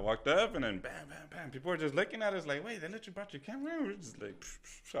 And I walked up and then bam, bam, bam. People were just looking at us like, wait, they let you brought your camera? We're just like, psh,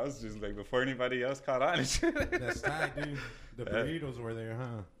 psh. I was just like, before anybody else caught on and shit. That's tight, dude. The burritos were there,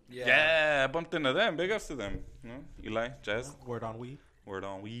 huh? Yeah, I bumped into them. Big ups to them. You know, Eli, Jazz, Word on weed. Word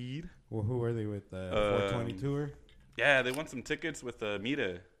on Weed. Well, who were they with? 420 tour? Yeah, they won some tickets with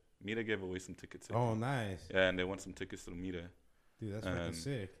Mita. Mita gave away some tickets. Oh, nice. Yeah, and they won some tickets to the Mita. Dude, that's fucking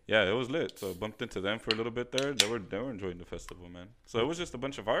sick. Yeah, it was lit. So bumped into them for a little bit there. They were enjoying the festival, man. So it was just a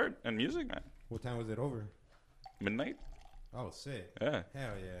bunch of art and music, man. What time was it over? Midnight. Oh, sick. Yeah.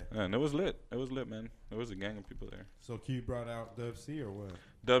 Hell yeah. And it was lit. It was lit, man. There was a gang of people there. So Q brought out Dub C or what?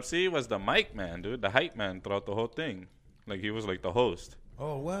 Dub C was the mic man, dude. The hype man throughout the whole thing. Like, he was like the host.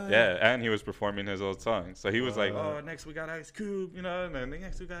 Oh, what? Yeah, and he was performing his old songs. So he was like, oh, next we got Ice Cube, you know, and then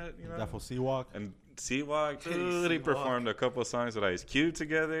next we got, you know. That for Seawalk. And Seawalk, dude, he performed a couple of songs with Ice Cube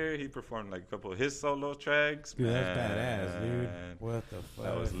together. He performed like a couple of his solo tracks. Dude, that's Man, badass, dude. What the fuck?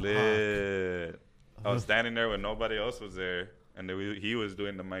 That was lit. I was standing there when nobody else was there, and he was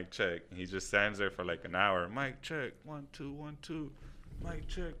doing the mic check. He just stands there for like an hour. Mic check, 1 2 1 2. Mic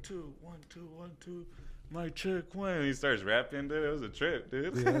check 2 1 2 1 2. Mic check 1. And he starts rapping, dude. It was a trip,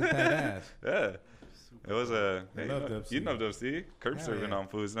 dude. Dude, that's badass. Yeah. It was a. I love Dub C. You know Dub C. Curb Hell serving yeah. on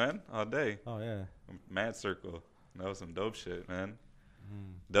foods, man, all day. Oh yeah. Mad Circle. That was some dope shit, man.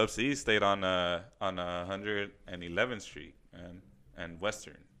 Dub C stayed on 111th Street and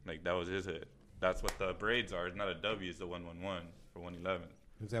Western. Like, that was his hit. That's what the braids are. It's not a W, it's the 111 for 111.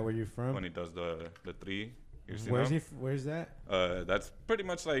 Is that where you're from? When he does the three. You seen Where's them? Where's that? That's pretty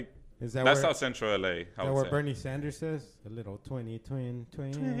much like, Is that that's where, South Central LA. is that where Bernie Sanders says? A little 20 twin.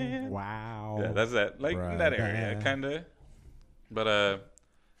 Wow. Yeah, that's that. Like, in that area, Right. kind of. But,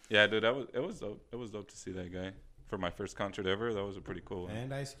 yeah, dude, it was dope. It was dope to see that guy. For my first concert ever, that was a pretty cool one.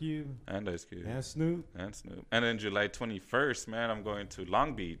 And Ice Cube. And Ice Cube. And Snoop. And Snoop. And then July 21st, man, I'm going to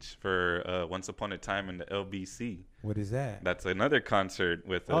Long Beach for Once Upon a Time in the LBC. What is that? That's another concert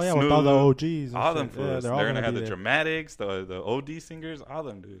with Oh yeah, Snoop, with all the OGs. And all them shit. fools. they're all They're gonna gonna have be the there. Dramatics, the OD singers, all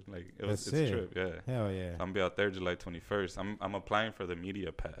them, dude. Like, That's it's a sick. trip, yeah. Hell yeah. I'm gonna be out there July 21st. I'm applying for the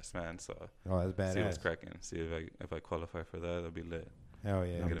media pass, man. So Oh, that's see what's badass. cracking. See if I qualify for that. That'll be lit. Hell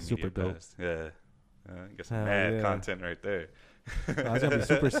yeah. Get a super media dope. pass. Yeah. Get some Hell mad yeah. content right there. That's gonna be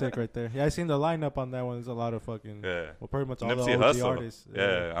super sick right there. Yeah, I seen the lineup on that one. There's a lot of fucking. Yeah. Well, pretty much all Nipsey the OG Hussle. artists.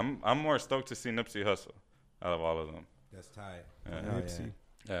 Yeah, I'm more stoked to see Nipsey Hussle out of all of them. That's tight. Yeah. Hell Nipsey.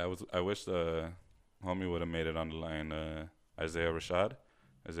 Yeah, I wish the homie would have made it on the line. Isaiah Rashad.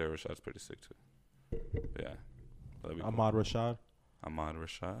 Isaiah Rashad's pretty sick too. Yeah. That'd be cool. Ahmad Rashad. Ahmad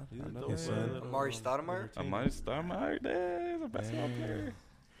Rashad. He's I a know dope Yes, that. son. Amari Stoudemire? Amari Stoudemire. There, he's a basketball Damn. player.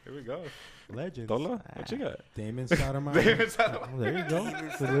 Here we go. Legends. Dola, what you got? Damon Sotomayor. David Stoudemire. Oh, there you go.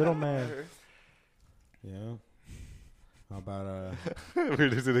 The little man. Yeah. How about We're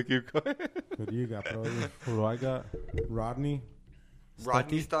just gonna keep going. who do you got, bro? Who do I got? Rodney.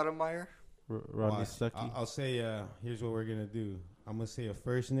 Rodney Stoudemire? Rodney Watch. Stuckey. I'll say. Here's what we're gonna do. I'm gonna say a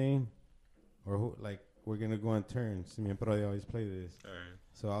first name, or who, like we're gonna go on turns. Me and Brody always play this. All right.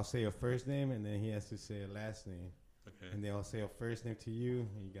 So I'll say a first name, and then he has to say a last name, Okay. and then I'll say a first name to you,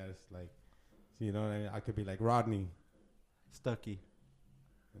 and you guys like, so you know what I mean? I could be like Rodney. Stuckey.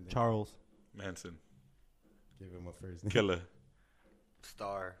 And then Charles. Manson. Give him a first name. Killer.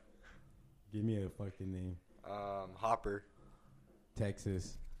 Star. Give me a fucking name. Hopper.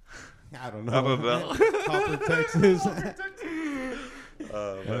 Texas. I don't know. I don't know. Hopper, Texas. Man.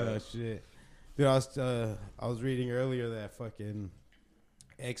 Shit. Dude, I was reading earlier that fucking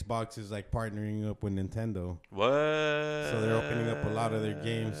Xbox is like partnering up with Nintendo. What? So they're opening up a lot of their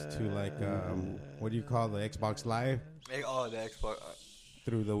games to like what do you call the Xbox Live Oh, the Xbox.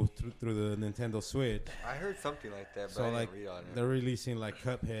 through the Nintendo Switch. I heard something like that, but So I like didn't read on it. they're releasing like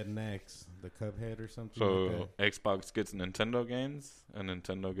Cuphead next, the Cuphead or something. So like that. Xbox gets Nintendo games and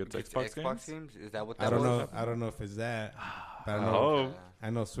Nintendo gets It's Xbox games? Is that what that I don't was? know. I don't know if it's that. But I know. Oh, I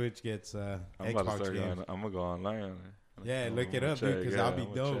know Switch gets I'm about to Xbox start games. going. I'm gonna go online. Yeah, I'm look it gonna up, dude, check. because Yeah, I'll be I'm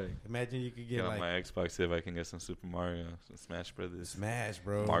gonna dope. check. Imagine you could Get get on like my Xbox, see if I can get some Super Mario, some Smash Brothers, Smash,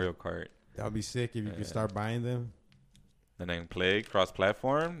 bro. Mario Kart, That would be sick if you Yeah. could start buying them. and then play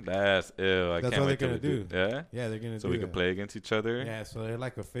cross-platform. That's ill. I That's can't what wait they're till gonna they do. Yeah, Yeah, they're gonna so do we can that. play against each other. Yeah, so they're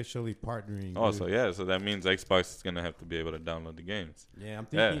like officially partnering. Oh, dude. so yeah, so that means Xbox is gonna have to be able to download the games. Yeah,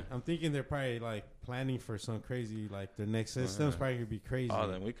 Yeah. I'm thinking they're probably like planning for some crazy like their next system's probably gonna be crazy. Oh,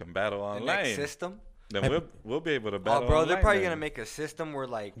 then we can battle The online. next system? Then we'll be able to battle. Oh, bro, they're online probably then. gonna make a system where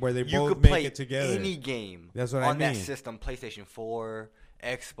like Where they you both could make play it together. any game That's what on I that mean. system: PlayStation 4,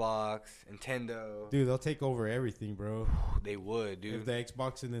 Xbox, Nintendo. Dude, they'll take over everything, bro. They would, If dude. the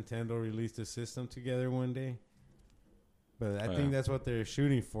Xbox and Nintendo released a system together one day. But I Oh, think yeah. that's what they're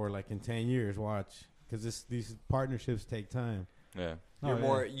shooting for, like in 10 years. Watch, because these partnerships take time. Yeah. You're Oh, yeah.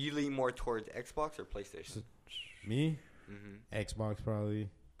 more you lean more towards Xbox or PlayStation. Me, Mm-hmm. Xbox probably.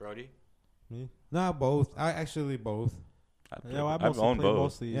 Brody. Me? No, both. I actually both. Yeah, well, I I've mostly owned play both.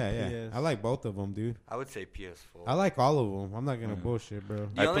 mostly Yeah. PS. I like both of them, dude. I would say PS4. I like all of them. I'm not gonna Yeah. bullshit, bro.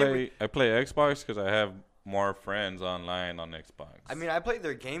 The only I play Xbox because I have more friends online on Xbox. I mean, I play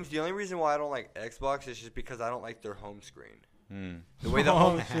their games. The only reason why I don't like Xbox is just because I don't like their home screen. The way the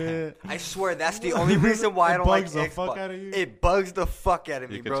home. shit. I swear that's the only reason why I It don't like bugs the fuck Xbox. out of you? It bugs the fuck out of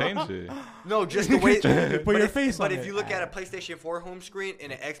me, you can bro. change it. No, just the way. Put but your if, face But on if it. you look at a PlayStation 4 home screen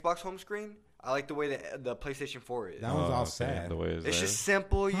and an Xbox home screen, I like the way the PlayStation 4 is. That one's all okay, sad. The way it's It's there. just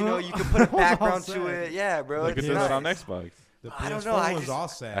simple, you know. You can put a background to sad. it. Yeah, bro. You It's can do that on nice. Xbox. The I don't PS4 know, I one's just- all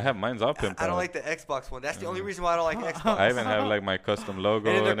sad. I have mine's all pimped I don't out. like the Xbox one. That's the only reason why I don't like Xbox. I even have like my custom logo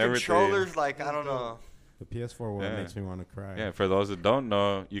and and, then their everything. controllers, like I don't know. The PS4 one Yeah. makes me want to cry. Yeah, for those that don't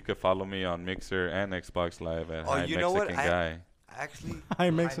know, you can follow me on Mixer and Xbox Live at Oh, Hi you know what? Mexican Guy. Actually, Hi,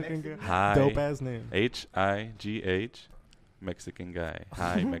 Mexican guy. Hi Dope ass name. HIGH Mexican Guy.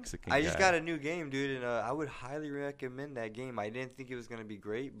 Hi Mexican Guy. I just got a new game, dude, and I would highly recommend that game. I didn't think it was gonna be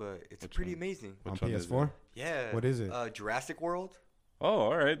great, but it's Which pretty one? amazing. On Which one is PS4? it? Yeah. What is it? Jurassic World. Oh,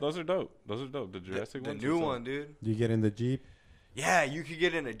 all right. Those are dope. Those are dope. The The, Jurassic the ones. new what's up? one, dude. You get in the Jeep. Yeah, you could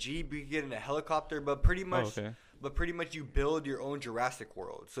get in a Jeep, you could get in a helicopter, but pretty Oh, much, okay. you build your own Jurassic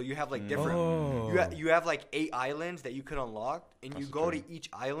World. So you have like different. Oh. You have like 8 islands that you could unlock, and you That's go true. to each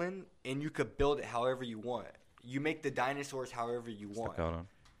island, and you could build it however you want. You make the dinosaurs however you want. Stuck out on.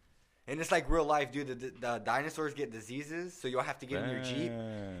 And it's like real life, dude. The dinosaurs get diseases, so you'll have to get in your Jeep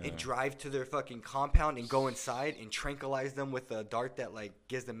and drive to their fucking compound and go inside and tranquilize them with a dart that like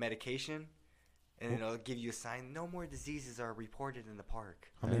gives them medication, and it'll give you a sign. No more diseases are reported in the park.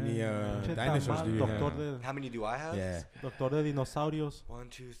 How many Che dinosaurs tamal, do you doctor have? How many do I have? Yeah. Doctor de dinosaurios. 1,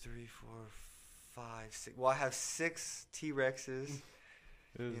 2, 3, 4, 5, 6. Well, I have 6 T-Rexes.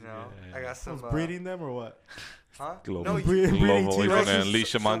 You know, I got some. Was breeding them or what? Huh? Global. No, breeding Global. He's T-Rexes. gonna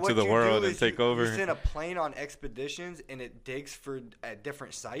unleash them onto what the you world do and is take you over. send a plane on expeditions, and it digs at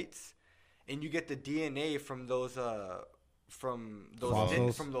different sites, and you get the DNA from those Fossils.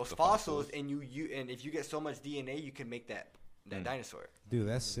 from those The fossils, fossils. and and if you get so much DNA, you can make that dinosaur. Dude,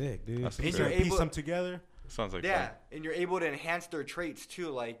 that's sick, dude. That's And sick. you're Piece able, them together. Sounds like yeah, fun. and you're able to enhance their traits too.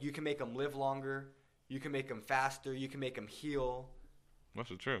 Like you can make them live longer, you can make them faster, you can make them heal. That's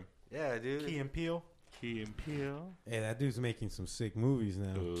true. Yeah, dude. Key and Peele. Key and Peele. Hey, that dude's making some sick movies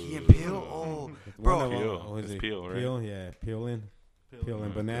now. Key and Peele. Oh, One bro. of 'em- Peel. what is It's it? Peel, right? Peel, yeah. Peeling. Peel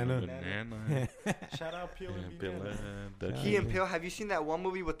and banana. Banana. Shout out Peele Yeah, and Peel Banana. and the Key and Peele. Have you seen that one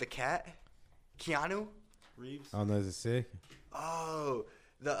movie with the cat, Keanu? Reeves. Oh, no, is it sick? Oh,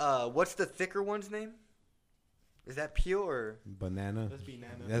 the what's the thicker one's name? Is that Peele or? Banana. That's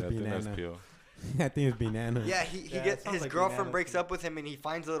Banana. That's I think that's banana. Peel. I think it's banana. Yeah, he Yeah, it gets sounds his like girlfriend Banana breaks too. up with him and he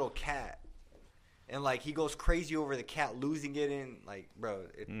finds a little cat, and like he goes crazy over the cat losing it in like bro.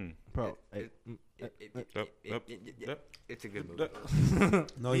 Bro. It's a good movie.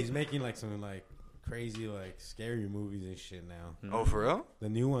 No, he's making like some like crazy like scary movies and shit now. Oh, for real? The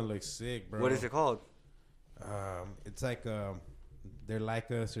new one looks sick, bro. What is it called? It's like They're Like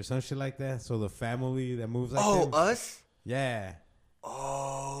Us or some shit like that. So the family that moves like Oh, them. Us? Yeah.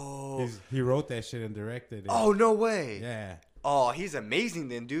 Oh. He wrote that shit and directed it. Oh, no way. Yeah. Oh, he's amazing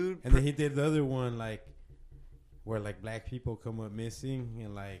then, dude. And then he did the other one like where like black people come up missing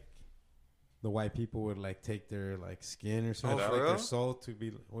and like the white people would like take their like skin or something, Oh, for like real? their soul to be.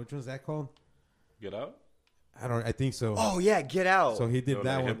 Which one's that called? Get out. I think so. Oh, yeah, Get Out. So he They did would,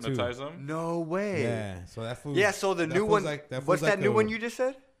 that like, one hypnotize too. them. No way. Yeah. So that fool. Yeah, so the that new fool's one. Like, that what's fool's that like new a- one you just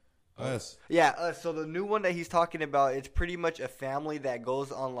said? Us. Yeah, so the new one that he's talking about, it's pretty much a family that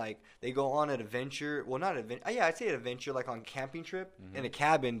goes on like they go on an adventure. Well, not adventure. Yeah, I'd say an adventure, like on camping trip in a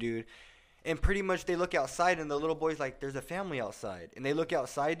cabin, dude. And pretty much they look outside, and the little boy's like, "There's a family outside." And they look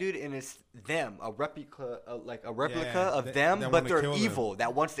outside, dude, and it's them, a replica, Yeah, of that- them, that but wanna they're kill them. evil.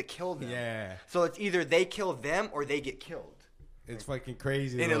 That wants to kill them. Yeah. So it's either they kill them or they get killed. It's fucking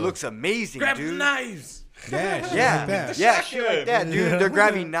crazy. And it though. looks amazing, dude. knives. Yeah. Shit Yeah, Like that. yeah, shit like that, dude. They're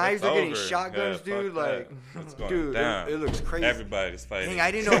grabbing knives, It's they're getting over. shotguns, Yeah, dude. fuck Like, that. It's going dude, down. it looks crazy. Everybody's fighting. Dang,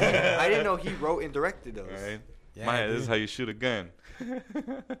 I didn't know he wrote and directed those. Right? Yeah, Maya, this dude. is how you shoot a gun.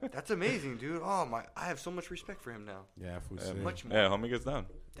 That's amazing, dude. Oh my, I have so much respect for him now. Yeah, fool Yeah, sick. man. Much more. Yeah, homie gets down.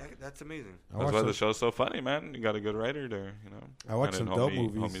 That's amazing. I That's watched why some- the show's so funny, man. You got a good writer there, you know. I watched And some then dope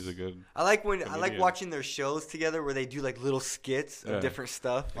movies. Homie's a good. I like Comedian. watching their shows together where they do like little skits Yeah. of different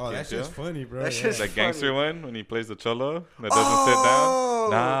stuff. Oh, that's Yeah. just funny, bro. That's yeah. just- That gangster funny. one when he plays the cholo that doesn't Oh!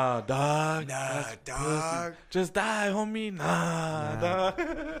 sit down. Nah, dog. Nah, that's dog. pussy. Just die, homie. Nah, dog.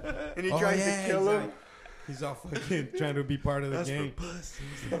 And he Oh, tries yeah, to kill he's him. like- he's all fucking trying to be part of the gang.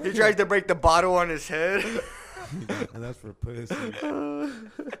 He tries to break the bottle on his head. And that's for pussy.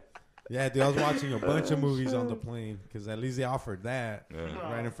 Yeah, dude, I was watching a bunch of movies on the plane because at least they offered that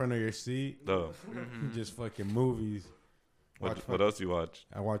Yeah. right in front of your seat. Dope. Just fucking movies. Watch What else you watch?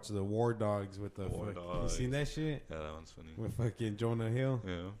 I watched the War Dogs with the. War You Dogs. seen that shit Yeah, that one's funny. with fucking Jonah Hill?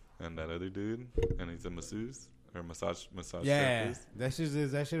 Yeah, and that other dude, and he's a masseuse or massage Yeah, therapist. that shit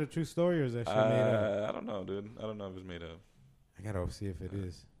is that shit a true story or is that shit made up? I don't know, dude. I don't know if it's made up. I gotta see if it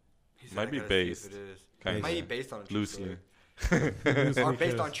is. He said, Might "I be gotta see if based. It is. Kinda. Might be based on a true Loosely. story. Or based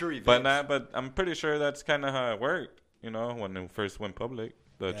Because- on true events. But I'm pretty sure that's kind of how it worked. You know, when it first went public,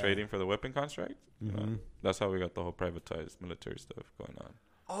 the Yeah. trading for the weapon contract. You know, Mhm. that's how we got the whole privatized military stuff going on.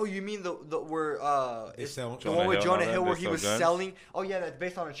 Oh, you mean the where They sell- the one with Hill Jonah and all Hill that, where they he sell was guns? selling? Oh yeah, that's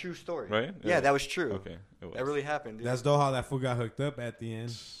based on a true story. Right? Yeah, that was true. Okay. It was. That really happened, dude. That's though how that fool got hooked up at the end.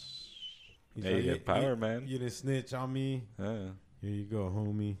 He's Hey, you get power, man. You didn't snitch on me. Yeah. Here you go,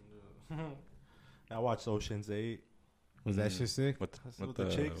 homie. I watched Ocean's 8. Was that shit sick? With, That's with with the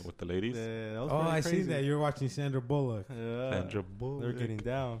the chicks. with the ladies. Yeah, that was Oh, pretty I crazy. see that. You're watching Sandra Bullock. Yeah. Sandra They're Bullock. getting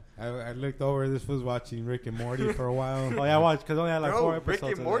down. I looked over. This was watching Rick and Morty for a while. Oh yeah, I watched because only had like 4 Bro, episodes.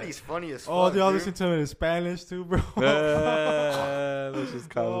 Rick and of Morty's that. funny as fuck. Oh, dude, I dude. listened to it in Spanish too, bro. That's just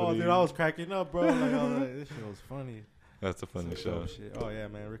comedy. Oh, dude, I was cracking up, bro. Like, I was like, this shit was funny. That's a funny Some show. dope shit. Oh yeah,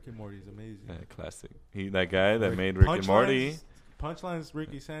 man, Rick and Morty's amazing. Yeah, classic. That guy that made Rick and Morty. Punchlines,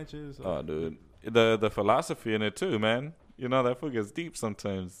 Ricky Sanchez. Oh, dude, the philosophy in it too, man. You know that fool gets deep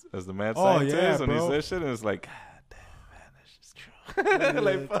sometimes as the mad Oh, scientist yeah, when he bro. says shit, and it's like, God damn, man, that's just true.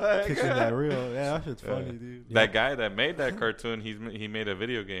 Like, fuck. Kicking that real. Yeah, that shit's Yeah. funny, dude. That guy that made that cartoon, he made a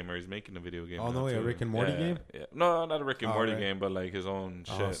video game, or he's making a video game. Oh, now, no way, a too. Rick and Morty Yeah, game? Yeah, no, not a Rick and Oh, Morty right. game, but like his own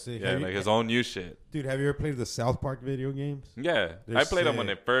Oh, shit. sick. Yeah, Have you- like his own new shit. Dude, have you ever played the South Park video games? Yeah, They're I played them when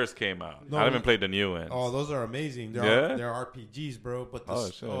sick. it first came out. No, I haven't played the new ones. Oh, those are amazing. Yeah? They're RPGs, bro. But Oh,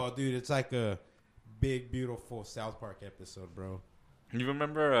 this, shit. dude, it's like a big, beautiful South Park episode, bro. You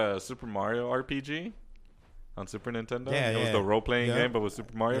remember Super Mario RPG on Super Nintendo? Yeah, It was yeah. the role-playing Yeah. game, but with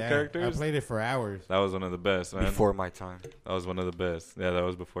Super Mario Yeah, characters. I played it for hours. That was one of the best, man. Before my time. That was one of the best. Yeah, that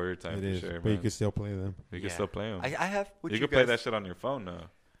was before your time It for is, sure, but you man. can still play them. You can Yeah. still play them. I have. With You you can play guys. that shit on your phone now,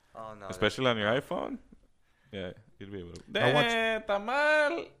 Oh no. especially on your iPhone. Yeah, you'd be able to. I watched- Damn,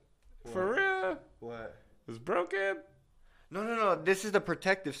 tamal. For real? What? It's broken. No. This is the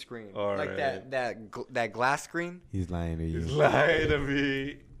protective screen. All like right. that glass screen. He's lying to you. He's lying to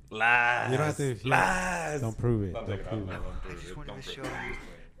me. Lies. You don't have to. Lies. Don't prove it. Don't Don't take it prove off, it. man. Don't prove just it. wanted Don't to prove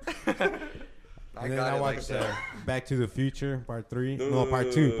show it. I And then got I it like watched that. Back to the Future Part 3. No,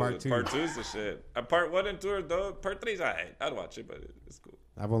 Part 2. Part 2. Part 2's the shit. Part 1 and 2 are dope. Part 3's alright. I'd watch it, but it's cool.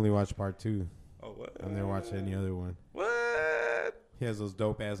 I've only watched Part 2. Oh, what? I've never watched any other one. What? He has those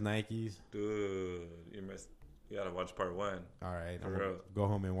dope ass Nikes. Dude, you missed. You gotta watch Part 1. All right, For I'm gonna real. go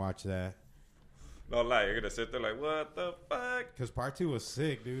home and watch that. No lie, you're gonna sit there like, what the fuck? Cause Part 2 was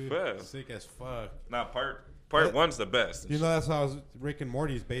sick, dude. Yeah. Sick as fuck. Nah, part What? 1's the best. You know that's how I was, Rick and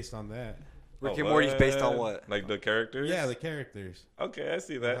Morty's based on that. Rick and Morty's based on what? Like the characters? Yeah, the characters. Okay, I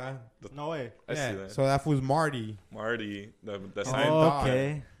see that. Uh-huh. No way. I yeah, see that. so that was Marty. Marty, the Oh, sign. dog.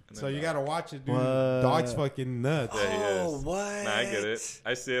 okay. And So then you dog. gotta watch it, dude. What? Dog's fucking nuts. Yeah, he Oh, is. what? Nah, I get it.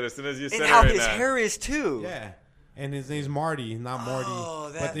 I see it as soon as you said And it how right his now. hair is too. Yeah. And his name's Marty, not Morty. Oh,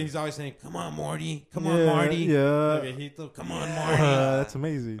 But that- then he's always saying, "Come on, Morty. Come Yeah, on, Marty." yeah. Look at Heath, come on, Yeah. Marty. That's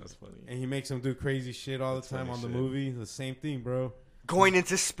amazing. That's funny. And he makes him do crazy shit all the That's time funny on the shit. movie. The same thing, bro. Going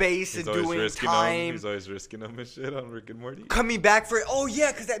into space He's and always doing risking them. time. He's always risking them and shit on Rick and Morty. Coming back for it. Oh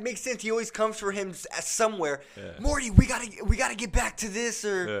yeah, because that makes sense. He always comes for him somewhere. Yeah. Morty, we gotta get back to this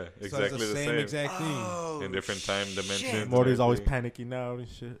or. Yeah, So it's exactly the same. exact thing. Oh, In different time shit. dimensions. Morty's always everything. panicking out and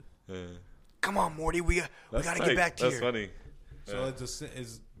shit. Yeah. Come on, Morty, we That's gotta tight. get back to That's here. funny. So Yeah.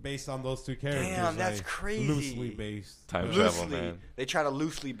 it's based on those two characters. Damn, that's like, crazy. Loosely based. Time But- travel, Loosely, man. they try to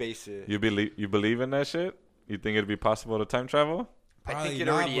loosely base it. You believe in that shit? You think it'd be possible to time travel? I Probably think it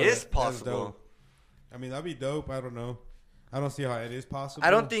not, already but is that's possible. dope. I mean, that'd be dope. I don't know. I don't see how it is possible.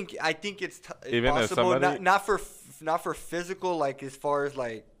 I don't think. I think it's Even if possible. somebody- Not for physical, like as far as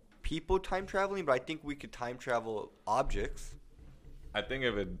like people time traveling, but I think we could time travel objects. I think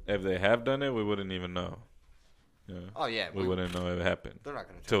if they have done it, we wouldn't even know. Yeah. Oh yeah, We wouldn't know it happened. They're not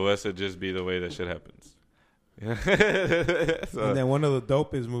gonna tell. To us, it just be the way that shit happens. Yeah. And then one of the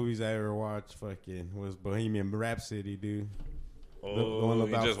dopest movies I ever watched fucking was Bohemian Rhapsody, dude. Oh, one you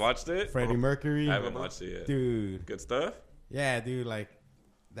about just watched it? Freddie Mercury. I haven't watched it yet. Dude. Good stuff? Yeah, dude, like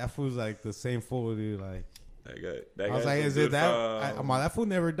that fool's like the same fool, dude. Like That I was guy's like, the is it dude that? from- That fool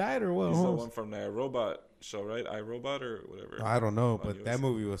never died or what? He's the Holmes? one from that robot show, right? iRobot or whatever. I don't know, Oh, but he that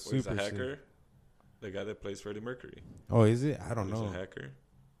movie was He's a super hacker. sick. The guy that plays Freddie Mercury. Oh, is it? I don't He's know. a hacker.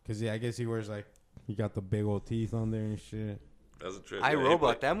 Cause yeah, I guess he wears like he got the big old teeth on there and shit. That's a trip. I Yeah, he Robot.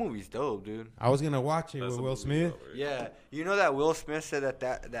 played- That movie's dope, dude. I was gonna watch it that's with a Will movie Smith. over. Yeah, you know that Will Smith said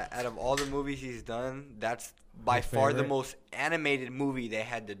that out of all the movies he's done, that's by His far the favorite? most animated movie they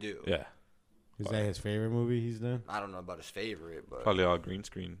had to do. Yeah. Is that his favorite movie he's done? I don't know about his favorite, but Probably all green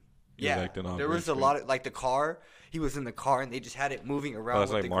screen. He was yeah, acting all there green was a screen. lot of like the car. He was in the car and they just had it moving around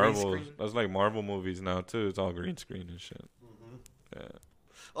That's with like the green Marvel. screen. That's like Marvel movies now too. It's all green screen and shit. Yeah.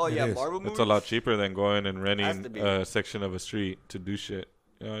 Oh It yeah, is. Marvel movies. It's a lot cheaper than going and Has renting to be. a section of a street to do shit.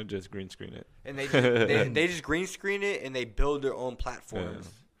 You know, just green screen it. And they just green screen it and they build their own platforms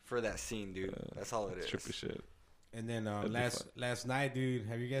for that scene, dude. That's all it is. Trippy shit. And then That'd be last night, dude,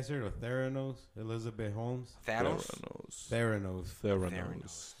 have you guys heard of Theranos? Elizabeth Holmes. Thanos. Theranos.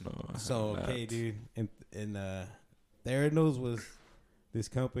 Theranos. No. I So have okay, not. dude, and Theranos was this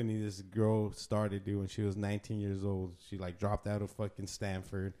company this girl started, dude, when she was 19 years old. She like dropped out of fucking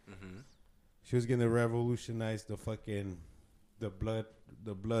Stanford. Mm-hmm. She was gonna revolutionize the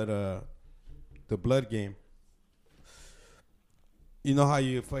blood game. You know how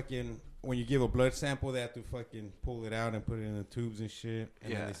you fucking when you give a blood sample, they have to fucking pull it out and put it in the tubes and shit,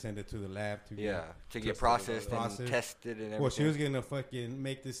 and then Yeah. they send it to the lab to Yeah, to get tested processed and processed. tested and everything. Well, she was gonna fucking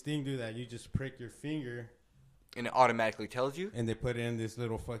make this thing do that. You just prick your finger, and it automatically tells you. and they put it in this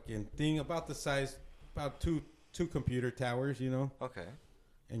little fucking thing about the size, about two computer towers, you know. Okay.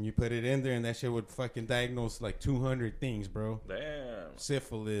 And you put it in there, and that shit would fucking diagnose like 200 things, bro. Damn.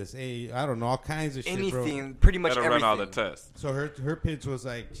 Syphilis, I don't know, all kinds of shit, bro. Anything, pretty much Gotta everything. run all the tests. So her pitch was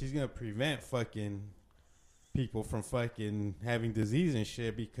like she's gonna prevent fucking people from fucking having disease and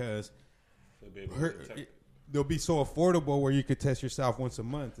shit because they'll be so affordable where you could test yourself once a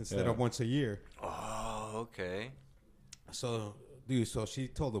month instead of once a year. Oh, okay. So, dude, so she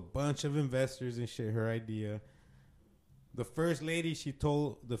told a bunch of investors and shit her idea. The first lady she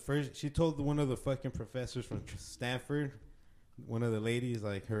told one of the fucking professors from Stanford, one of the ladies,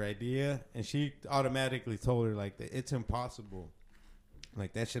 like her idea, and she automatically told her like that it's impossible,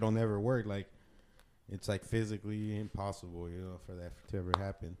 like that shit'll never work, like it's like physically impossible, you know, for that to ever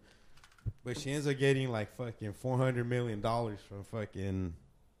happen. But she ends up getting like fucking $400 million from fucking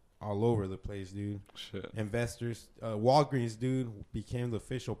all over the place, dude. Shit. Investors, Walgreens, dude, became the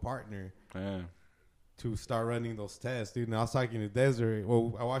official partner Man. to start running those tests, dude. And I was talking to Desiree.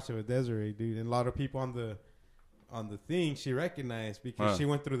 Well, I watched it with Desiree, dude, and a lot of people on the thing she recognized because she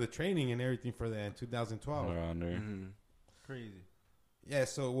went through the training and everything for that in 2012. Around there. Mm-hmm. Crazy. Yeah.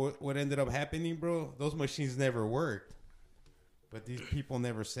 So what ended up happening, bro? Those machines never worked, but these people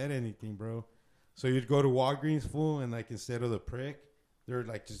never said anything, bro. So you'd go to Walgreens, fool, and like instead of the prick, they're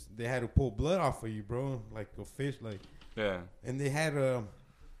like they had to pull blood off of you, bro, like a fish, like. Yeah. And they had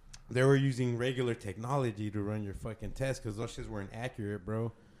they were using regular technology to run your fucking tests because those shits weren't accurate,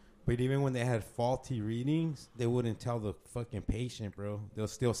 bro. But even when they had faulty readings, they wouldn't tell the fucking patient, bro. They'll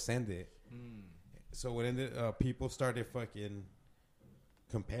still send it. So what ended people started fucking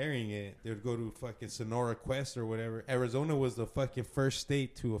comparing it. They would go to fucking Sonora Quest or whatever. Arizona was the fucking first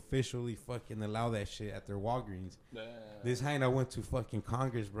state to officially fucking allow that shit at their Walgreens. This Heina went to fucking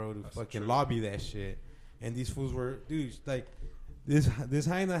Congress, bro, to fucking lobby that shit. And these fools were, dude, like, this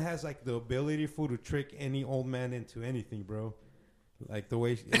Heina has, like, the ability, fool, to trick any old man into anything, bro. Like, the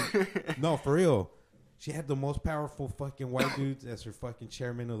way, no, for real. She had the most powerful fucking white dudes as her fucking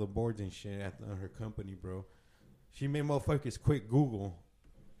chairman of the boards and shit at her company, bro. She made motherfuckers quit Google,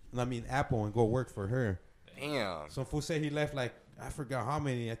 Apple, and go work for her. Damn. Some fool said he left, like, I forgot how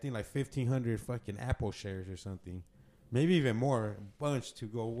many, I think, like, 1,500 fucking Apple shares or something. Maybe even more, a bunch to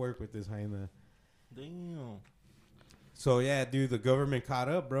go work with this Heina. Damn. So, yeah, dude, the government caught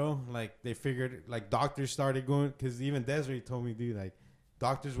up, bro. Like, they figured, like, doctors started going, because even Desiree told me, dude, like,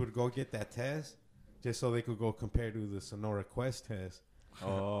 doctors would go get that test just so they could go compare to the Sonora Quest test.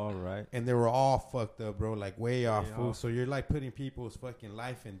 All right. And they were all fucked up, bro, like, way off, Way fool. off. So you're, like, putting people's fucking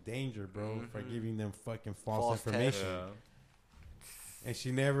life in danger, bro, for giving them fucking false information. And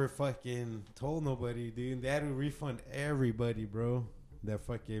she never fucking told nobody, dude. They had to refund everybody, bro, that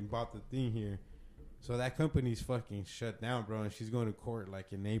fucking bought the thing here. So that company's fucking shut down, bro, and she's going to court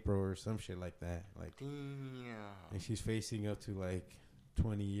like in April or some shit like that. Like, Damn. and she's facing up to like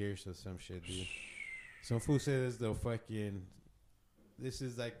 20 years or some shit, dude. Some fool says this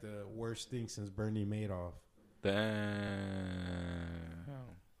is like the worst thing since Bernie Madoff. Damn.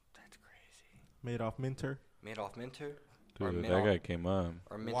 That's crazy. Madoff Minter. Madoff Minter? Dude, that guy came on.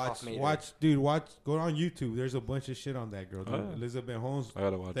 Or Mintoff Mater? Watch, go on YouTube. There's a bunch of shit on that girl, dude. Oh. Elizabeth Holmes. I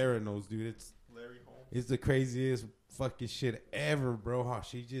gotta watch it. Theranos, dude. It's Larry Holmes. It's the craziest fucking shit ever, bro. How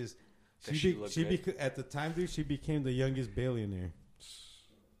she just Does she look good? at the time, dude, she became the youngest billionaire.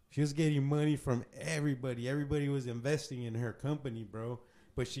 She was getting money from everybody. Everybody was investing in her company, bro.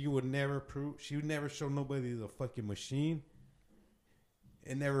 But she would never she would never show nobody the fucking machine.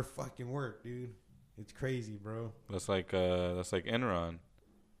 It never fucking worked, dude. It's crazy, bro. That's like Enron.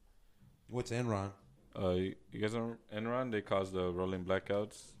 What's Enron? You guys know Enron? They caused the rolling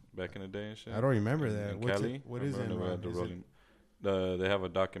blackouts back in the day and shit. I don't remember in, that. In What's Cali. it? What is Remember we had Enron? they have a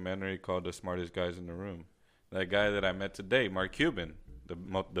documentary called "The Smartest Guys in the Room." That guy that I met today, Mark Cuban,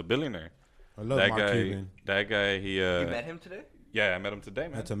 the billionaire. I love that Mark guy. Cuban. That guy. He. You met him today? Yeah, I met him today,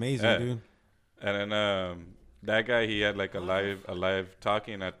 man. That's amazing, Yeah. dude. And then that guy, he had like a live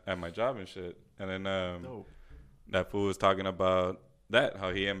talking at my job and shit. And then Dope. that fool was talking about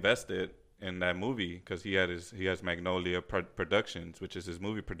how he invested in that movie because he has Magnolia Productions, which is his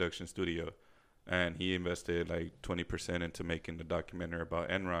movie production studio, and he invested like 20% into making the documentary about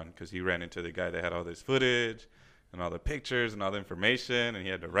Enron because he ran into the guy that had all this footage and all the pictures and all the information, and he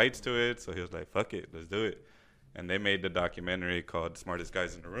had the rights to it. So he was like, "Fuck it, let's do it." And they made the documentary called "Smartest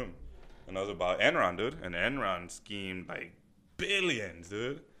Guys in the Room," and that was about Enron, dude. And Enron schemed like billions,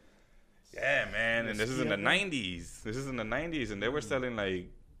 dude. Yeah, man. And this is in the 90s. This is in the 90s, and they were selling like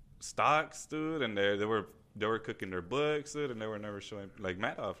stocks, dude. And they were cooking their books, dude. And they were never showing like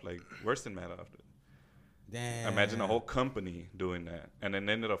Madoff, like worse than Madoff, dude. Damn. Imagine a whole company doing that, and then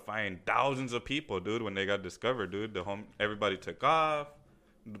they ended up firing thousands of people, dude. When they got discovered, dude, everybody took off.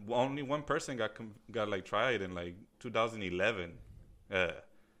 Only one person got like tried in like 2011.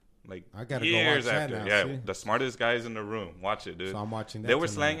 Like I gotta years go watch after. that now, Yeah, see? the smartest guys in the room. Watch it, dude. So I'm watching that. They were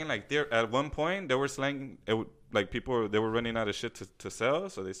tonight. slanging like at one point they were slanging like people they were running out of shit to sell,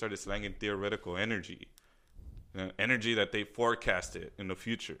 so they started slanging theoretical energy. Energy that they forecasted in the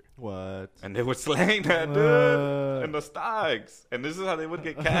future. What? And they would slang that, dude, What? in the stocks. And this is how they would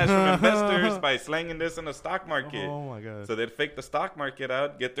get cash from investors, by slanging this in the stock market. Oh my god. So they'd fake the stock market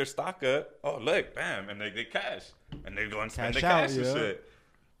out, get their stock up. Oh, look, bam. And they get cash. And they'd go and spend Cash the out, cash and yeah. shit.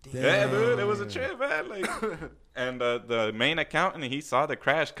 Yeah, dude, it was a trip, man. Like, and the main accountant, he saw the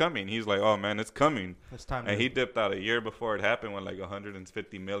crash coming. He's like, "Oh man, it's coming." It's time. And to he dipped out a year before it happened with like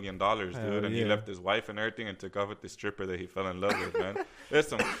 $150 million, dude. Hell And he yeah. left his wife and everything and took off with the stripper that he fell in love with, man. There's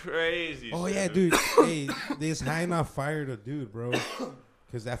some crazy Oh shit, yeah, dude. Hey, this high enough fired a dude, bro.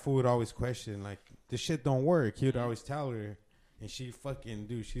 Because that fool would always question, like, this shit don't work. He would always tell her, and she fucking,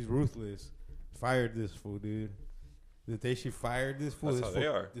 dude, she's ruthless. Fired this fool, dude. The day she fired this fool, That's how they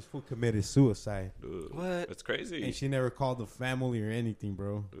are. this fool committed suicide, Dude, What? It's crazy. and she never called the family or anything,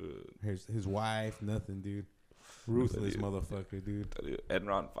 bro. Dude, His wife, nothing, dude. Ruthless Dude. motherfucker, dude.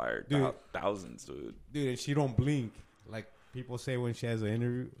 Enron fired Dude. thousands, dude. Dude, and she don't blink. Like people say when she has an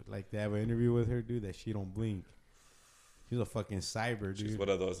interview, like they have an interview with her, dude, that she don't blink. She's a fucking cyber, dude. She's one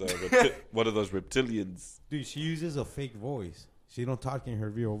of those reptilians. Dude, she uses a fake voice. She don't talk in her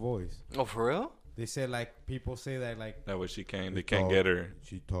real voice. Oh, for real? They said like people say that like That way she can't. They They can't talk. get her.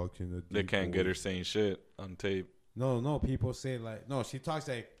 she talks in a They deep can't get her voice. saying shit on tape. No, people say like no. She talks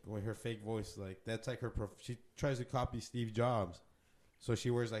like with her fake voice. Like that's like her. She tries to copy Steve Jobs, so she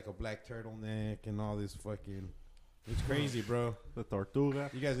wears like a black turtleneck and all this fucking. It's crazy, bro. The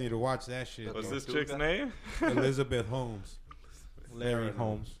Tortuga. You guys need to watch that shit. What's bro. this chick's name? Elizabeth Holmes. Larry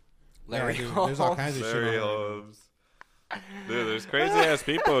Holmes. Larry dude, Holmes. there's all kinds of shit. Larry on her. Holmes. Dude, there's crazy ass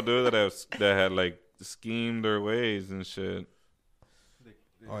people, dude, that had like schemed their ways and shit.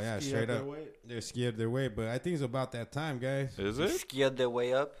 Oh, yeah, Ski straight their up. way. They're scared their way, but I think it's about that time, guys. Is it? Skied their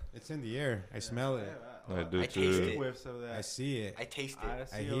way up. It's in the air. I smell it. I do I taste too. it. Whiffs of that. I see it. I taste I it.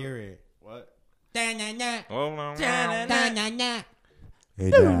 I see hear it. What? Oh no. And now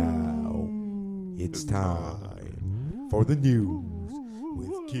it's time for the news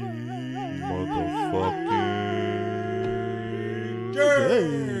with Key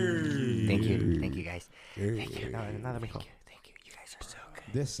Motherfucking. Thank you guys. Thank you. Now let me call. Thank you. You guys are so good.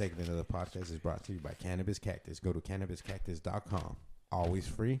 This segment of the podcast is brought to you by Cannabis Cactus. Go to cannabiscactus.com. Always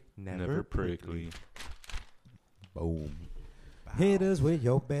free. Never prickly. Boom. Hit us with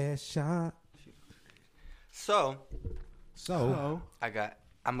your best shot. So, So, Oh. I got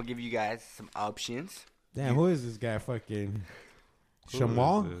I'm gonna give you guys some options. Damn, who is this guy? Fucking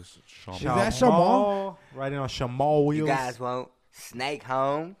Shamal? Who is this? Is that Shamal? Riding on Shamal wheels. You guys want Snake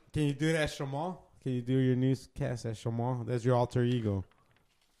Home? Can you do that, Shamal? Can you do your newscast as Shamal? That's your alter ego.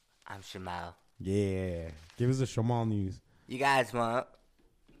 I'm Shamal. Yeah. Give us the Shamal news. You guys want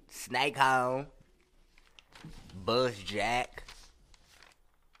Snake Home, Buzz Jack,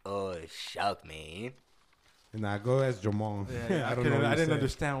 or Sharkman? And I go as Jamal. Yeah, I don't know. I didn't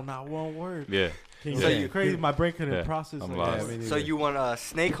understand not one word. Yeah. Can So you you crazy? My brain couldn't Yeah, process. I'm like lost. that. Yeah, me So neither. you want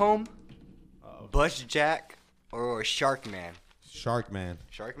Snake Home, Uh-oh. Buzz Jack, or Sharkman? Shark Man,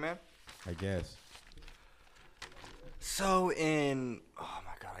 Sharkman? I guess. So in oh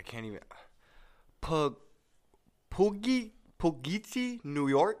my god, I can't even Poughkeepsie, New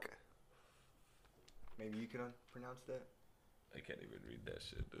York. Maybe you can pronounce that. I can't even read that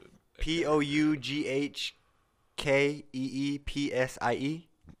shit, dude. Poughkeepsie.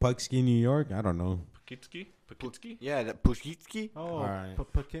 Pugsky, New York? I don't know. Pakitsky? Pakitsky? Yeah, that Poughkeepsie. Oh, All right.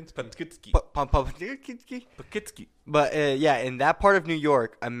 Pakinski. Pakitsky. Poughkeepsie. Pakitsky. But yeah, in that part of New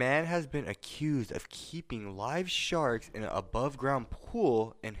York, a man has been accused of keeping live sharks in an above-ground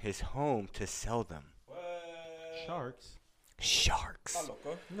pool in his home to sell them. Sharks. Sharks.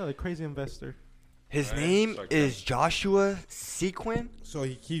 You know, the crazy investor. His Right, name shark is Joshua Sequin So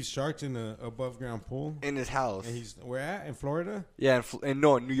he keeps sharks in the above ground pool? in his house. And he's where at? In Florida? Yeah, in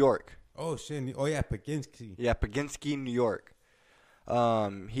New York. Oh, shit. Oh, yeah, Paginski. Yeah, Poughkeepsie, New York.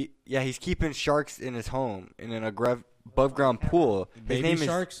 He's keeping sharks in his home in an above ground pool. His Baby name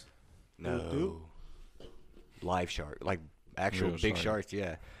sharks? no live shark, like actual Real big shark. sharks.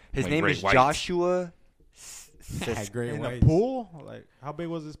 Yeah, his Like name great is whites. Joshua. Great In whites. a pool? Like, how big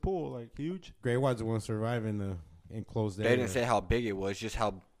was this pool? Like, huge? Great whites won't survive in the enclosed They area. didn't say how big it was, just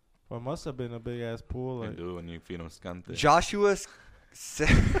how Well, it must have been a big ass pool. You Like, do when you feed them scante. Joshua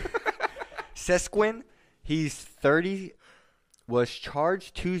Sesquin. He's 30. Was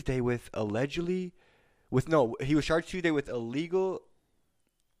charged Tuesday He was charged Tuesday with illegal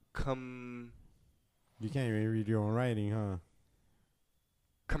You can't even read your own writing, huh?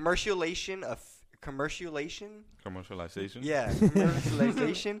 commercialization. Commercialization? Yeah,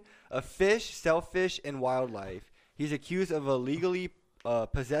 commercialization of fish, shellfish, and wildlife. He's accused of illegally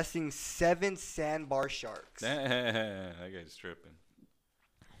possessing 7 sandbar sharks. Damn, that guy's tripping.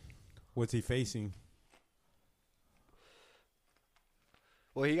 What's he facing?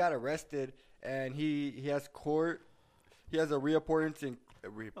 Well, he got arrested, and he has court. He has a reappearance in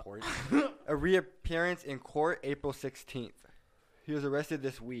court April 16th. He was arrested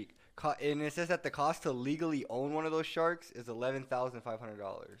this week, and it says that the cost to legally own one of those sharks is $11,500.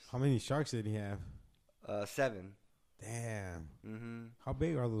 How many sharks did he have? 7. Damn. Mm-hmm. How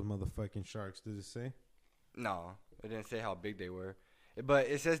big are those motherfucking sharks? Did it say? No, it didn't say how big they were, but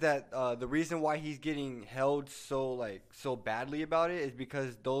it says that the reason why he's getting held so badly about it is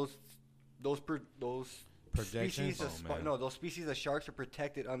because those Projections? species of Oh, man. those species of sharks are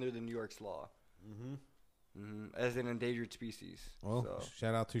protected under the New York's law as an endangered species. Well, So.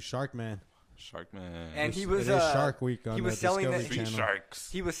 shout out to Shark Man. Shark Man. And he It was is Shark Week on he was the selling Discovery the- Street Channel.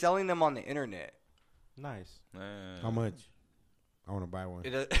 Sharks. he was selling them on the internet. nice. How much? I want to buy one.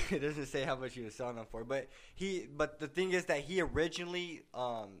 It doesn't say how much he was selling them for, but the thing is that he originally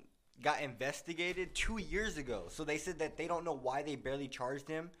got investigated 2 years ago. So they said that they don't know why they barely charged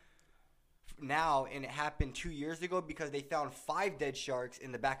him now, and it happened 2 years ago because they found 5 dead sharks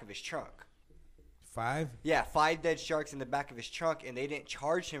in the back of his trunk. 5? Yeah, 5 dead sharks in the back of his trunk, and they didn't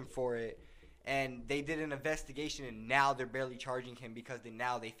charge him for it. And they did an investigation, and now they're barely charging him because they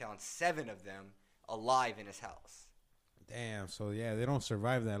found 7 of them alive in his house. Damn. So, yeah, they don't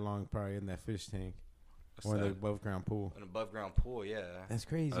survive that long probably in that fish tank or the sad. above ground pool. An above ground pool, yeah. That's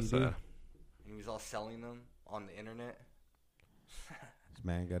crazy, That's dude. sad. And he was all selling them on the internet. This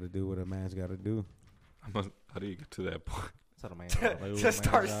man got to do what a man's got to do. How do you get to that point? That's what a man To gotta do.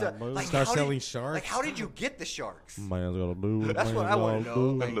 start Man se- gotta do. like, Start how did- selling sharks. Like, how did you get the sharks? Man's gotta do. That's what I wanna know.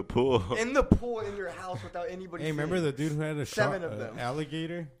 In Like, the pool. in the pool in your house without anybody Hey, remember seeing. the dude who had a 7 shark, of them.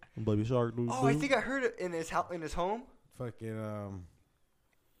 alligator? Baby shark, dude. Oh, I think I heard it in his home. Fucking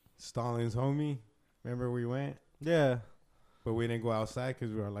Stalin's homie. Remember we went? Yeah. But we didn't go outside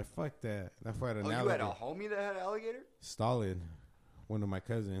because we were like, fuck that. That's why an Oh, you had alligator. a homie that had an alligator? Stalin, one of my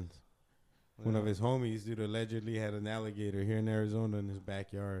cousins. One of his homies, dude, allegedly had an alligator here in Arizona in his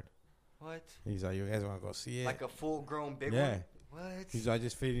backyard. What? He's like, you guys want to go see it? Like a full grown big Yeah. one? What? He's like,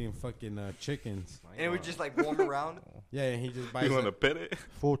 just feeding him fucking chickens. And it would just like roam around? Yeah, and he just buys You want to it. pet it?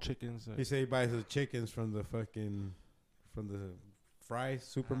 full chickens. He said he buys the chickens from the fucking, from the Fry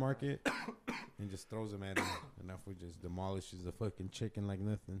supermarket and just throws them at him. And that fool just demolishes the fucking chicken like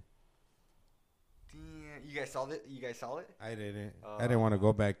nothing. Damn. You guys saw it? I didn't. I didn't want to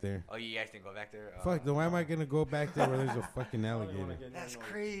go back there. Oh, you guys didn't go back there? Fuck, then why am I going to go back there where there's a fucking alligator? That's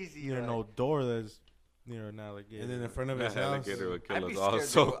crazy. Near no door that's near an alligator. And then in front of his That house. alligator would I'd kill be us all scared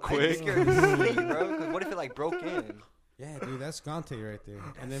so to go- I'd be quick. scared to sleep, bro. 'Cause what if it like broke in? Yeah, dude, that's Gante right there.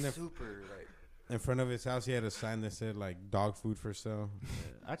 And then That's if, super like. in front of his house, he had a sign that said, like, dog food for sale.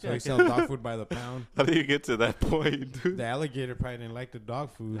 I So he can't. sells dog food by the pound. How do you get to that point, dude? The alligator probably didn't like the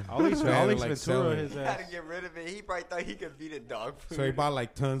dog food. Alex So he had to, Ventura, sell it. his Had ass. to get rid of it. He probably thought he could beat it dog food. So he bought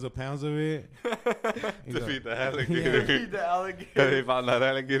like tons of pounds of it. He's To like- feed the alligator. Feed the alligator. They found that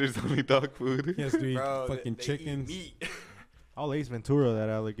alligator's only dog food. He has to eat Bro, fucking they chickens, Eat meat. I'll Ace Ventura that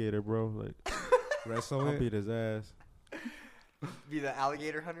alligator, bro. Like, wrestle I'll it. beat his ass. Be the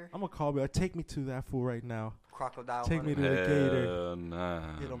alligator hunter. I'm gonna call me. Take me to that fool right now. Crocodile Take me hunter. to the gator. Hell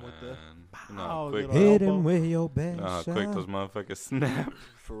nah, Hit 'em with the man. You know pow, how quick, little- Hit elbow. him with your best you know how shot. quick those motherfuckers snap.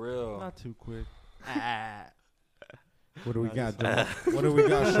 For real. Not too quick. What do we Nah, got? just- Jamal? What do we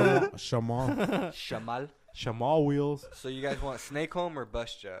got, Shamal? Shamal. Shamal wheels. So you guys want snake home or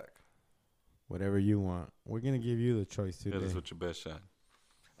bus jack? Whatever you want. We're gonna give you the choice Yeah, today. that's what your best shot.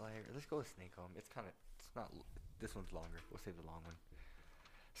 Let's go with snake home. It's not. This one's longer. We'll save the long one.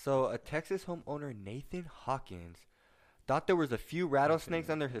 So a Texas homeowner, Nathan Hawkins, thought there was a few rattlesnakes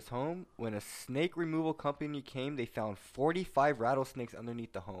under his home. When a snake removal company came, they found 45 rattlesnakes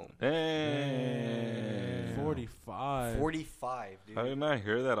underneath the home. Damn. 45. 45, dude. How didn't I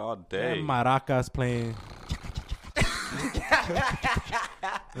hear that all day? Damn, maracas playing.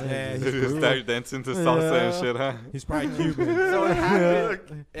 Yeah, They he's, just start dancing to salsa and shit, huh? he's probably Cuban. So it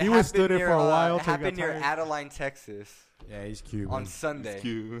happened. He withstood it near, for a while It till he got happened near tired. Adeline, Texas, Yeah, he's Cuban. on Sunday.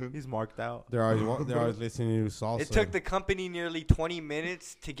 Cute. He's marked out. They're always listening to salsa. It took the company nearly 20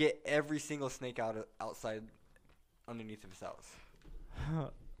 minutes to get every single snake outside underneath of his house.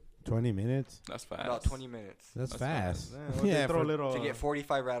 20 minutes. That's fast. About 20 minutes That's That's fast. Yeah, Yeah, they throw a for- little. to get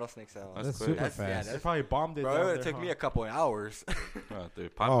 45 rattlesnakes out. That's That's quick. super That's- yeah, fast. They that's- probably bombed it. Bro, down it there, took huh? me a couple of hours. Out there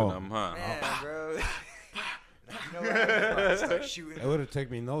popping Oh. them, huh? Man, bro. You know what? I'm about to start shooting. It would have took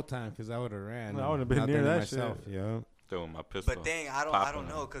me no time because I would have ran. I would've been Not near thinking that shit. myself, yeah. Doing my pistol. But dang, I Popping don't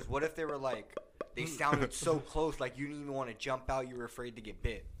know, them. because what if they were like, they sounded so close, like you didn't even want to jump out, you were afraid to get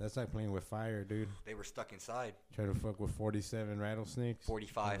bit. That's like playing with fire, dude. They were stuck inside. Try to fuck with 47 rattlesnakes.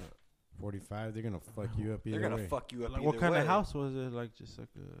 45. 45, they're gonna fuck you up either They're gonna way. fuck you up. Like, either what kind way. of house was it? Like just like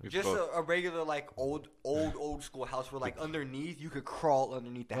a. It's Just called- a regular like old school house where like underneath you could crawl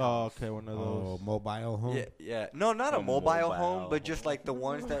underneath the Oh, house. okay, one of Oh, those. mobile home. Yeah, yeah. No, not a A mobile mobile home, but just like the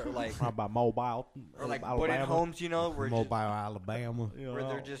ones that are like How about mobile? or like Alabama? wooden homes, you know, where Mobile Alabama. You where know,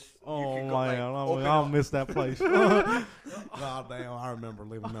 they're just you Oh can man, go like open I'll up. miss that place. God damn, I remember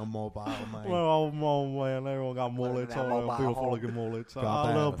living on mobile, man. Well, oh man, everyone got mullets. that All mobile people home. full of mullets. I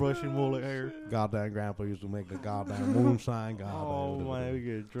Goddamn. love brushing mullet hair. Goddamn grandpa used to make the goddamn moonshine. Oh Goddamn. man, we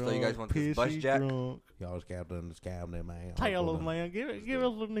get drunk. you guys want this bus pissy jack? drunk. Y'all was captain this cabinet, man. Tell us, man. Give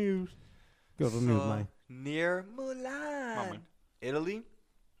us the news. Go to the news, man. Near Milan, Italy,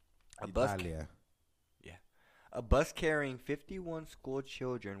 a bus carrying 51 school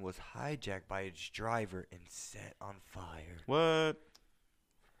children was hijacked by its driver and set on fire. What?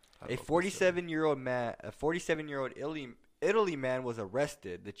 A 47-year-old Italy man was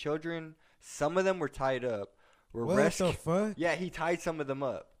arrested. The children, some of them were tied up, were What the rescued. fuck? Yeah, he tied some of them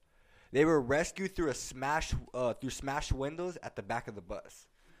up. They were rescued through smashed windows at the back of the bus.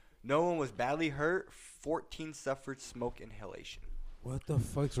 No one was badly hurt. 14 suffered smoke inhalation. What the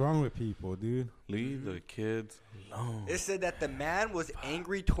fuck's wrong with people, dude? Leave the kids alone. It said that the man was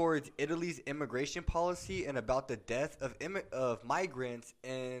angry towards Italy's immigration policy and about the death of migrants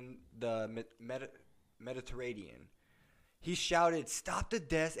in the Mediterranean. He shouted, "Stop the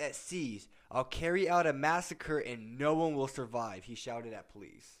deaths at seas. I'll carry out a massacre and no one will survive," he shouted at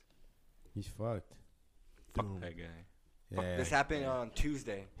police. He's fucked. Fuck that guy. Yeah. This happened on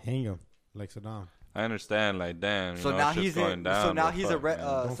Tuesday. Hang him like Saddam. I understand, like, damn. So you know, now shit's he's going in. down, So now but he's fuck, man.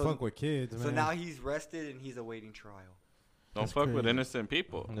 Don't so, fuck with kids, man. so now he's arrested and he's awaiting trial. Don't That's fuck with crazy. innocent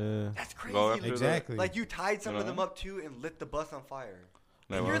people. Yeah. That's crazy. Go after Exactly. Like you tied some You of them know? up too and lit the bus on fire.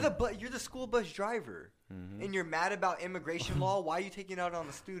 Like, And you're well, you're the school bus driver, mhm. and you're mad about immigration law. Why are you taking it out on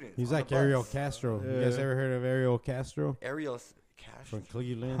the students? He's on like the Ariel bus? Castro. You guys Yeah. ever heard of Ariel Castro Ariel's cash. from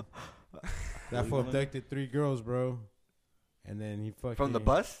Cleveland? That fool abducted 3 girls, bro. And then he fucking From the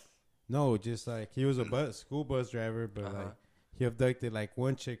bus? No, just like he was a school bus driver, but Uh-huh. like he abducted like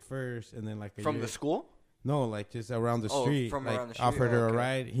one chick first, and then like a From year, the school? no, like just around the Oh, street. from like around the offered street. her Oh, a okay.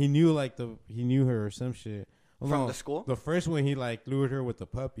 ride. He knew he knew her or some shit. From the school? The first one, he like lured her with the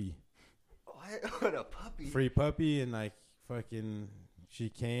puppy. What a puppy. Free puppy, and like fucking, she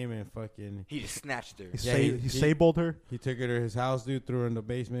came and fucking. He just snatched her. He sabled her. He took her to his house, dude, threw her in the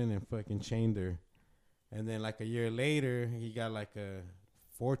basement and fucking chained her. And then like a year later, he got like a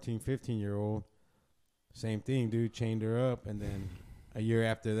 14, 15-year-old. Same thing, dude, chained her up. And then a year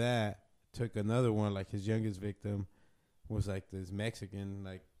after that, took another one, like his youngest victim was like this Mexican,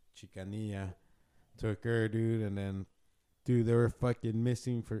 like Chicanilla. Took her, dude, and then, dude, they were fucking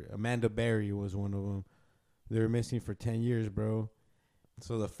missing for, Amanda Berry was one of them. They were missing for 10 years, bro.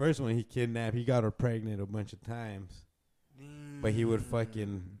 So the first one he kidnapped, he got her pregnant a bunch of times. But he would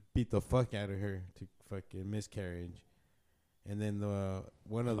fucking beat the fuck out of her to fucking miscarriage. And then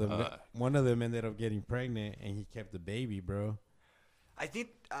one of them ended up getting pregnant, and he kept the baby, bro. I think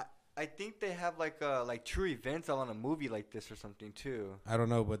they have like true events on a movie like this or something too. I don't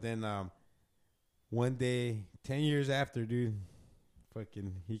know, but then one day, 10 years after, dude,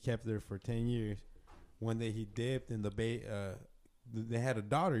 fucking, he kept her for 10 years. One day he dipped, and they had a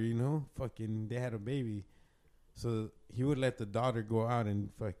daughter, you know, fucking, they had a baby. So he would let the daughter go out and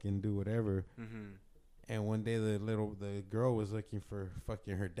fucking do whatever. Mm-hmm. And one day the girl was looking for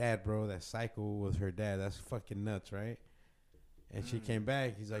fucking her dad, bro. That psycho was her dad. That's fucking nuts, right? And she came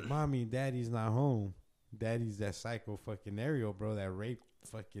back. He's like, Mommy, Daddy's not home. Daddy's that psycho fucking Ariel, bro. That raped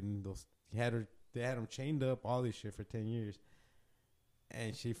fucking those. They had him chained up, all this shit for 10 years.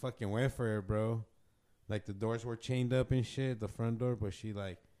 And she fucking went for it, bro. Like, the doors were chained up and shit, the front door, but she,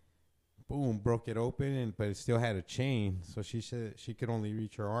 like, boom, broke it open, but it still had a chain. So she said she could only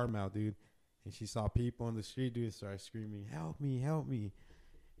reach her arm out, dude. And she saw people on the street, dude, started screaming, help me, help me.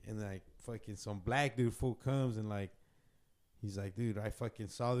 And, like, fucking some black dude fool comes and, like, he's like, dude, I fucking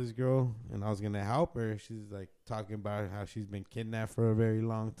saw this girl, and I was going to help her. She's, like, talking about how she's been kidnapped for a very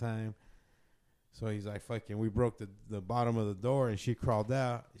long time. So he's like, fucking, we broke the bottom of the door, and she crawled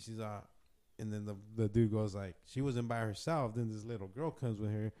out. She's and then the dude goes like, she wasn't by herself. Then this little girl comes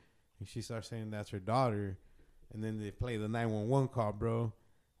with her, and she starts saying that's her daughter. And then they play the 911 call, bro,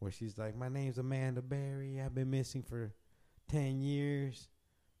 where she's like, my name's Amanda Berry. I've been missing for 10 years.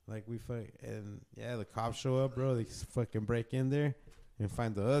 Like, and yeah, the cops show up, bro. They fucking break in there and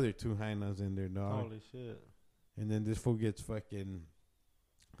find the other two hyenas in there, dog. Holy shit. And then this fool gets fucking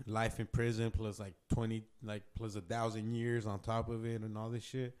life in prison plus like 20, like plus 1,000 years on top of it and all this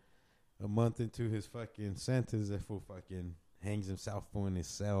shit. A month into his fucking sentence, that fool fucking hangs himself in his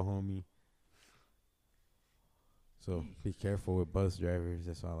cell, homie. So be careful with bus drivers.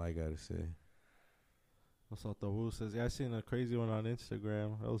 That's all I gotta say. What's up, the Wu says? Yeah, I seen a crazy one on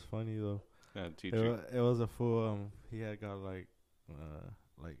Instagram. That was funny though. Yeah, teacher. It was a fool. He had got like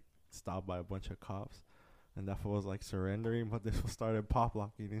stopped by a bunch of cops. And that fool was like surrendering, but this fool started pop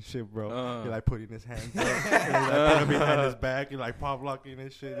locking and shit, bro. He like putting his hands up, and he like put him behind his back, and like pop locking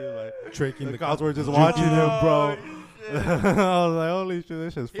and shit. Dude, like Tricking the cops were just watching him, bro. I was like, holy shit,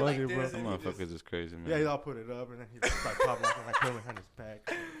 this shit's funny, bro. Some motherfuckers is crazy, man. Yeah, he all put it up, and then he just like pop locking, like put him behind his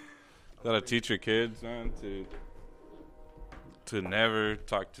back. Gotta teach your kids, man, to never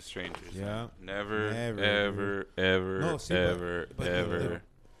talk to strangers. Yeah. Man. Never, Ever. ever, No, see, ever, but ever.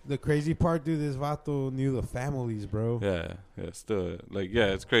 The crazy part, dude, this vato knew the families, bro. Yeah, still, like,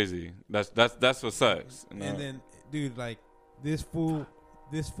 yeah, it's crazy. That's what sucks. You know? And then, dude, like, this fool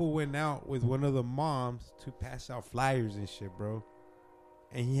went out with one of the moms to pass out flyers and shit, bro.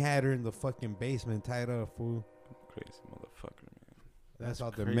 And he had her in the fucking basement tied up, fool. Crazy motherfucker, man. That's how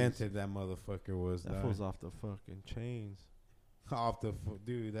crazy. demented that motherfucker was. That fool's off the fucking chains.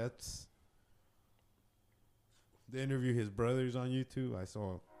 Dude, that's... They interview his brothers on YouTube. I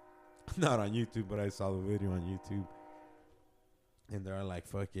saw... Not on YouTube, but I saw the video on YouTube. And they're like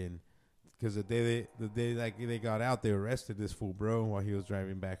fucking... Because the day like they got out, they arrested this fool, bro, while he was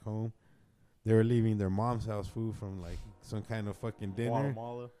driving back home. They were leaving their mom's house, fool, from like some kind of fucking dinner.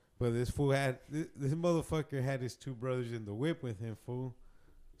 Guatemala. But this fool this motherfucker had his two brothers in the whip with him, fool.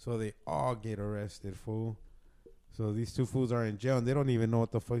 So they all get arrested, fool. So these two fools are in jail, and they don't even know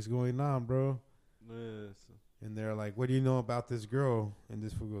what the fuck's going on, bro. Yes. And they're like, what do you know about this girl? And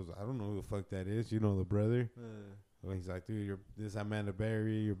this fool goes, I don't know who the fuck that is. You know the brother? Well, he's like, dude, this Amanda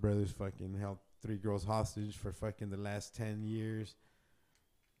Berry. Your brother's fucking held 3 girls hostage for fucking the last 10 years.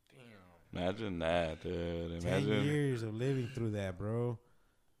 Damn. Imagine that, dude. 10 years of living through that, bro.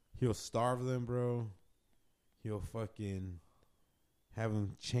 He'll starve them, bro. He'll fucking have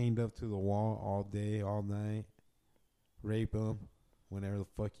them chained up to the wall all day, all night. Rape them whenever the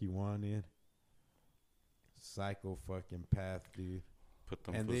fuck he wanted. Psycho fucking path, dude. Put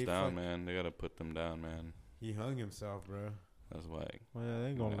them fools down, man. They gotta put them down, man. He hung himself, bro. That's why Well, yeah, they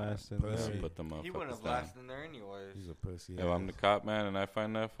ain't gonna Yeah, last in pussy. there. put them He wouldn't motherfuckers have down. lasted in there anyways. He's a pussy. If I'm the cop, man, and I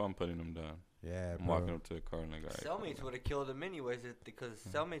find that, I'm putting him down. Yeah, I'm bro. walking up to the car and like, all right. Cellmates would have killed him anyways because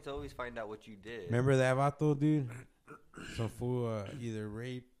cellmates always find out what you did. Remember that vato, dude? Some fool either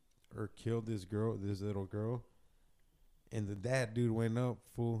raped or killed this little girl. And the dad, dude, went up,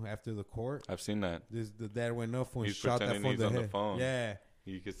 fool, after the court. I've seen that. The dad went up, fool, and He's shot that pretending fool in he's the on the head. phone. Yeah.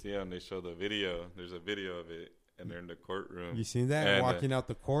 You can see how they show the video. There's a video of it, and they're in the courtroom. You seen that? And, Walking out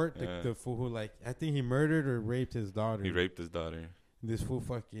the court, yeah. the fool who, like, I think he murdered or raped his daughter. He raped his daughter. This fool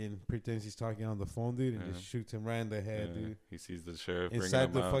fucking pretends he's talking on the phone, dude, and Yeah. just shoots him right in the head, Yeah. dude. He sees the sheriff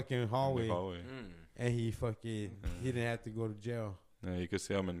Inside bringing the him out fucking in the hallway. hallway. And he fucking, he didn't have to go to jail. Yeah, you could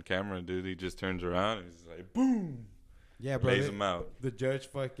see him in camera, dude. He just turns around and he's like, boom, Yeah, bro. lays him out. The judge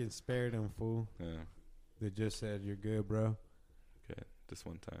fucking spared him, fool. Yeah, The judge said, "You're good, bro." okay, this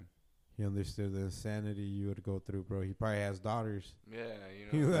one time. He understood the insanity you would go through, bro. He probably has daughters. Yeah,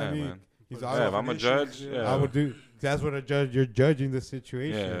 You you know know. what I Yeah, mean? man. He's Yeah, all Yeah, if over I'm a this judge, shit. yeah. I would do. That's what a judge. You're judging the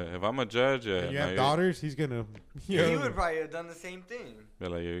situation. Yeah, if I'm a judge, yeah, And you now have daughters. He's gonna. You He know, would probably have done the same thing. be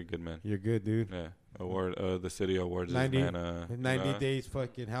like, you're a good man. You're good, dude. Yeah, award. The city awards 90 this man. 90 days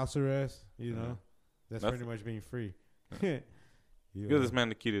fucking house arrest. You Yeah. know, that's That's- pretty much being free. You Give know, this man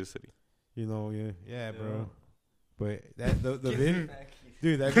the key to the city. You know, yeah, Yeah. bro. But that the Give video, him back his-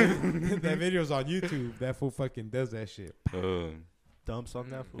 dude, that video's on YouTube. That fool fucking does that shit. Oh, Dumps on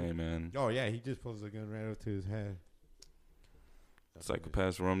that fool. hey man, Oh yeah, he just pulls the gun right up to his head.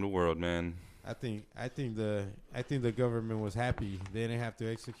 psychopaths roam the world, man. I think the government was happy. They didn't have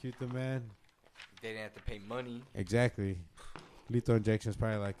to execute the man. They didn't have to pay money. Exactly. Lethal injection is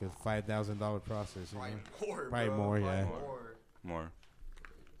probably like a $5,000 process. You Probably know? more, Probably bro. more, yeah. More. More.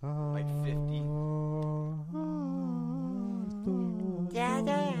 Like 50.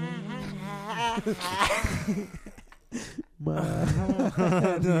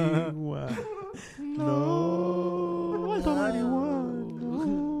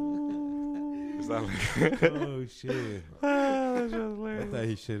 Is that like Oh shit! I thought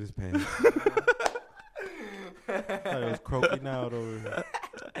he shit his pants. Thought it was croaking out over here.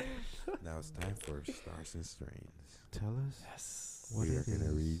 Now it's time for Stars and Strains. Tell us. We are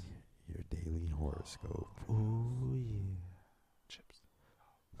gonna read your daily horoscope. Oh yeah.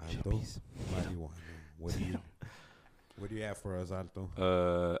 Alto, marijuana. What do you have for us, Alto?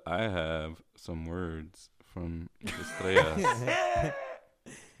 I have some words from Estrellas.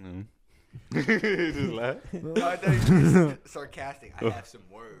 Mm. Just laugh. No, I thought he was sarcastic. I have some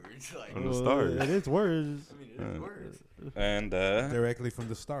words. Like, From the stars. It is words. I mean, it is words. And Directly from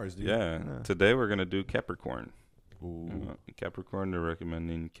the stars, dude. yeah, today we're gonna do Capricorn. Ooh. Capricorn, they're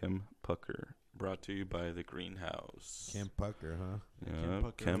recommending Kim Pucker. Brought to you by the Greenhouse. Cam Pucker, huh? Yeah,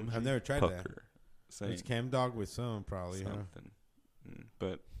 Pucker. Kim I've never tried that. Pucker. Same It's Cam Dog with some, probably, huh? something.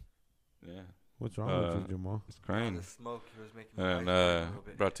 But yeah, What's wrong with you, Jamal? it's All crying. the smoke he was making. And my eyes burn a little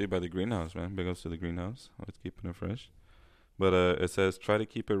bit. brought to you by the Greenhouse, man. Big ups to the Greenhouse. Always keeping it fresh. But it says, try to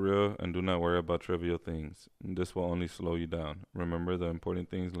keep it real and do not worry about trivial things. This will only slow you down. Remember the important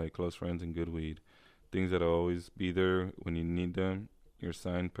things like close friends and good weed. Things that will always be there when you need them. Your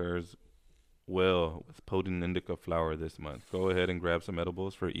sign pairs well with potent indica flower this month. Go ahead and grab some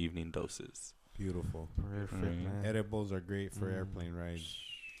edibles for evening doses. Beautiful. Perfect, Mm. man. Edibles are great for Mm. airplane rides.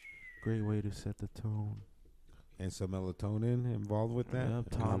 Great way to set the tone. And some melatonin involved with that. Yep,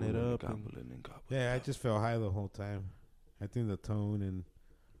 tone it up. and- Gobbling and gobbling. Yeah, I just felt high the whole time. I think the tone and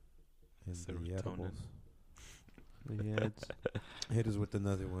the Serotonin. edibles. Yeah, it's Hit us with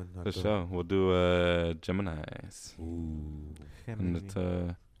another one. For sure. We'll do Geminis. Ooh. And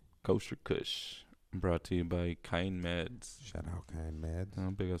it's Kosher Kush. Brought to you by Kind Meds. Shout out Kind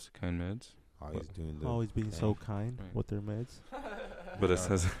Meds. Big ups to Kind Meds. Always doing the always being so kind Right. with their meds. But it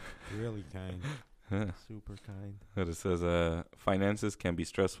says, really kind. Super kind. but it says, finances can be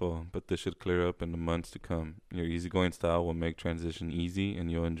stressful, but this should clear up in the months to come. Your easygoing style will make transition easy, and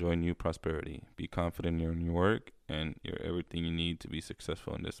you'll enjoy new prosperity. Be confident in your work, and you're everything you need to be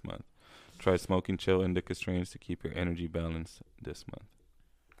successful in this month. Try smoking chill indica strains to keep your energy balanced this month.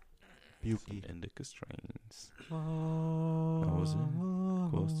 Beauty. Some indica strains. That was it.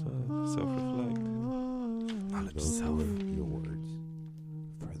 Cool stuff. Self-reflect. Those were your words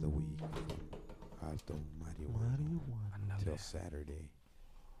for the week. Alto Marijuana. Till Saturday.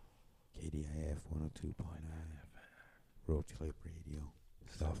 KDIF 102.9. Roach Clip Radio.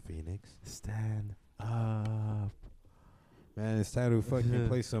 South Phoenix. Stand up. Man, it's time to fucking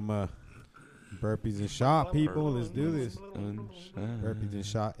play some burpees and shot, people. Let's do this. Burpees and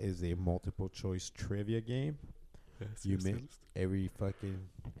shot is a multiple choice trivia game. You miss every fucking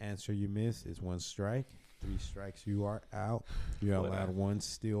answer you miss is one strike. 3 strikes, you are out. You're allowed 1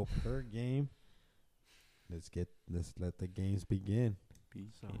 steal per game. Let's let the games begin.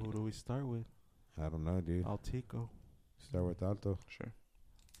 So who do we start with? I don't know, dude. Altico. Start with Alto. Sure.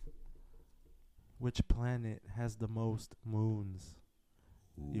 Which planet has the most moons?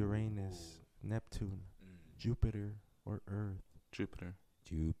 Uranus, Neptune, Jupiter, or Earth? Jupiter.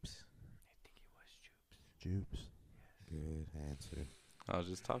 Jupes. Jupes. Good answer. I was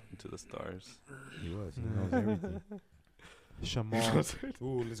just talking to the stars. He was. He knows everything. Shamal.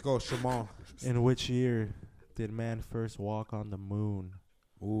 Ooh, let's go, Shamal. In which year did man first walk on the moon?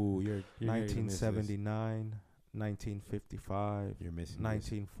 Ooh, you're 1979, 1955, You're missing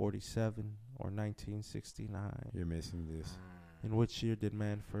 1947, or 1969? this. You're missing this. In which year did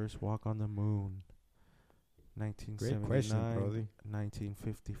man first walk on the moon? Great 1979, question, Brody.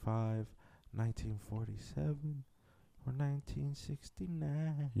 1955, 1947, or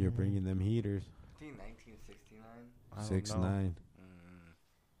 1969? You're bringing them heaters. I think 1969. I don't 6'9".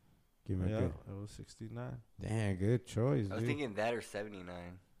 Give me Yeah, a good. it was 69. Damn, good choice, I was dude. thinking that or 79,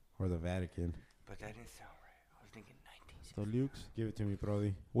 Or the Vatican. but that didn't sound right. I was thinking 1969. So, Lukes, Give it to me,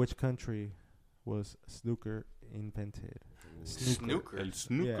 Brody. which country was snooker invented? Snooker. El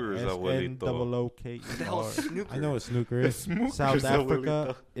snooker is yeah, abuelito. What the hell is SNOOKER. snooker? I know what snooker is. South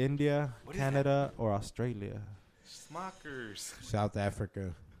Africa, India, What is Canada, or Australia? Smockers. South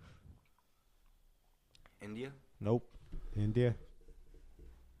Africa. India. Nope. India.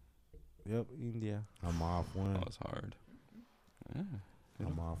 Yep, India. I'm off one. That was hard. Yeah.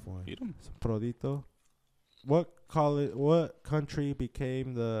 I'm off one. Eat 'em. Prodito. What country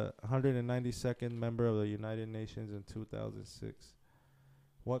became the 192nd member of the United Nations in 2006?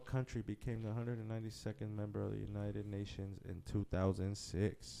 What country became the 192nd member of the United Nations in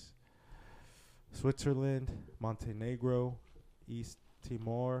 2006? Switzerland, Montenegro, East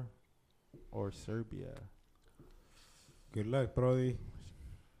Timor, or Serbia? Good luck, Brody.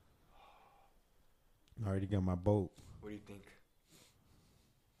 I already got my boat. What do you think?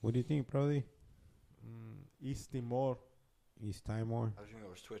 What do you think, Brody? East Timor. East Timor. I was going to go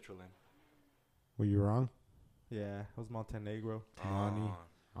with Switzerland. Were you wrong? Yeah, it was Montenegro. Money.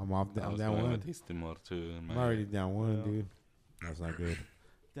 I'm off. I I'm was down going one. with East Timor too. in I'm my already head. down one, Yeah. dude. That's not good.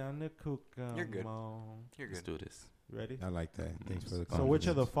 Down the Cucamonga. You're good. You're Let's good. do this. Ready? I like that. Thanks for the So which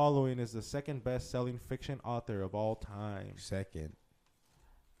of the confidence. following is the second best-selling fiction author of all time? Second?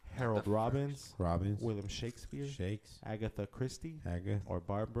 Harold the Robbins, Robbins. William Shakespeare, Shakes. Agatha Christie, Agatha. or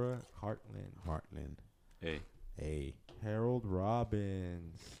Barbara Hartland? Heartland. Hey. Hey. Harold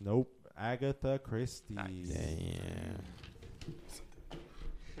Robbins. Nope. Agatha Christie. Damn.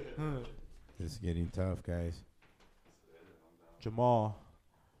 It's getting tough, guys. Jamal,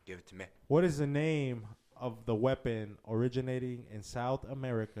 Give it to me. what is the name of the weapon originating in South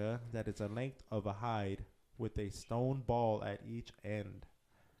America that is the length of a hide with a stone ball at each end?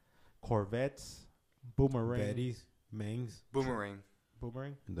 Corvettes, boomerang. Betty's. Mangs. Boomerang.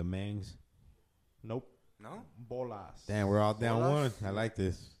 Boomerang? The Mangs. Nope. No? Bolas. Damn, we're all down Bolas? one. I like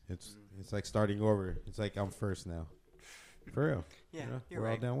this. It's like starting over. It's like I'm first now. For real. Yeah, You know, you're we're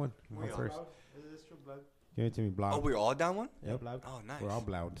right. all down one. We I'm are. first. Give it to me, Bloud. Oh, we're all down one? Yeah, Yep. Bloud. Oh, nice. We're all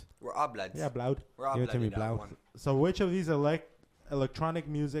Bloud. We're all bloods. Yeah, Bloud. We're all Give it to me, blooded down Blau. one. So which of these electronic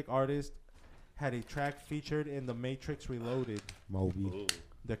music artists had a track featured in The Matrix Reloaded? Moby.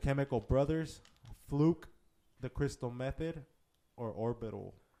 The Chemical Brothers, Fluke, The Crystal Method, or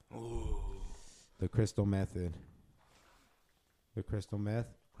Orbital? The Crystal Method. The Crystal Meth.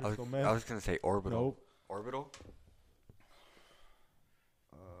 Crystal I Meth? was going to say orbital. Nope. Orbital?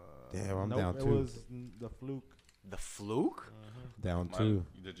 Damn, I'm nope, down it two. was The Fluke. The fluke? Down Mine- two.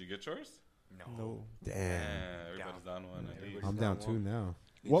 Did you get yours? No. Damn. Everybody's down one at least. I'm down two now.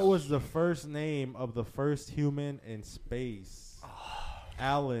 What was the first name of the first human in space?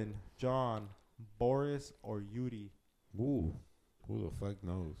 Alan, John, Boris, or Yuri? Ooh. Who the fuck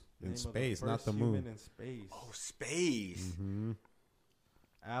knows? Name In of space, not first the human moon. in space. Oh, space. Mm-hmm.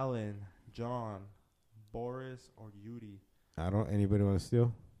 Alan, John, Boris, or Yuri? Anybody want to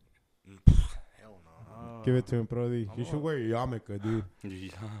steal? Hell no. Give it to him, Brody. I'm You should gonna- wear your yarmulke, dude. Yeah,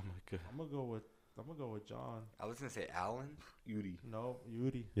 my God. I'm gonna go with John. I was going to say Alan. Yuri. No,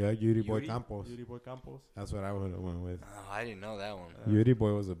 Yuri. Yeah, Yuri Boy Yuri? Campos. Yuri Boy Campos. That's what I would have went with. Oh, I didn't know that one. Yuri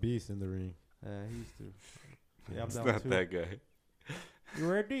Boy was a beast in the ring. He used to. Yeah, I'm It's down not two. that guy. You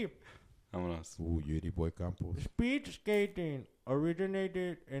ready? Vámonos. Ooh, Yuri Boy Campos. Speed skating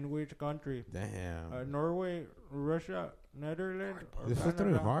originated in which country? Damn. Norway, Russia, Netherlands, or This is throwing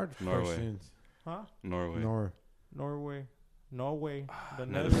Canada? hard Norway. questions. Huh? Norway. Nor. Norway. Norway. The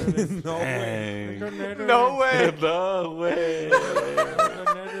no. Netherlands. No way. The Netherlands. No way. No way.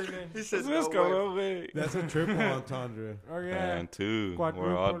 The Netherlands. He says Let's no go, way. way. That's a triple entendre. Oh yeah. And two. We're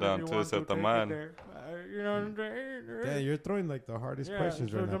Quadruple all if down you two want except to the take it man. there. You know what I'm saying? Yeah, you're throwing like the hardest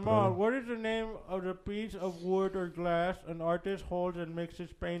questions so right now. Jamal, Bro. what is the name of the piece of wood or glass an artist holds and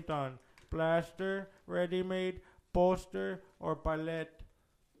mixes paint on? Plaster, ready-made, poster, or palette?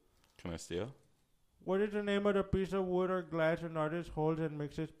 Can I steal? What is the name of the piece of wood or glass an artist holds and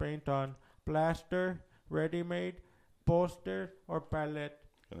mixes paint on? Plaster, ready-made, poster, or palette?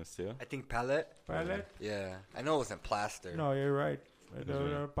 Can I steal? I think palette. Palette? Yeah. I know it wasn't plaster. No, you're right.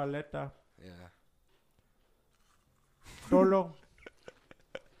 Yeah. Paleta. Yeah. Solo.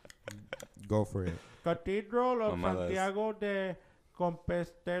 Go for it. Cathedral of Mamadas. Santiago de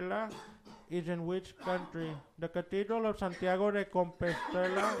Compostela is in which country? The Cathedral of Santiago de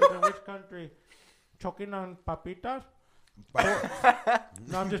Compostela is in which country? Choking on papitas?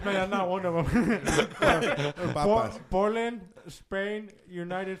 No, I'm just making not one of them. Papas. Poland, Spain,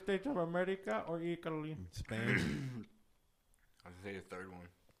 United States of America, or Italy? Spain. I was gonna say the third one.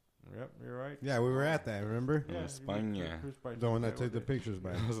 Yep, you're right. Yeah, we were at that, remember? Yeah, España. The one that took the pictures,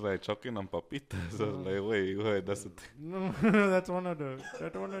 man. I was like choking on papitas. I was like, wait, that's the thing. No, that's one of the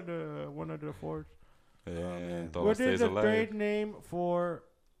fours. Yeah, todo What is stays the alive. trade name for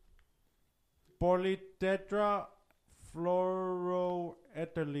polytetra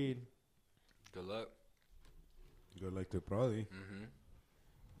fluoroethylene? Good luck. Good luck to Prodi. Mm-hmm.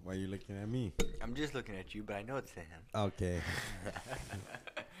 Why are you looking at me? I'm just looking at you, but I know it's him. Okay.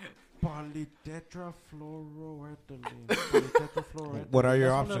 Polytetra fluoroethylene. Polytetra fluoroethylene. What are your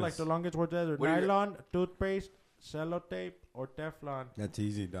That's one of, options? like the longest words ever. What are your- Nylon, toothpaste, sellotape, or Teflon. That's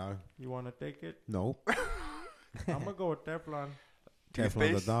easy, dog. You want to take it? Nope. I'm gonna go with Teflon. Teflon the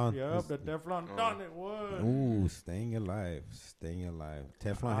Toothpaste? Don. Yup, the Teflon Oh. done it was. Ooh, staying alive. Staying alive.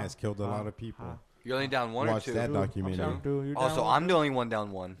 Teflon has killed a lot of people. You're only down one Watch or two. that I'm documentary. down two. You Oh, down so one, I'm two? the only one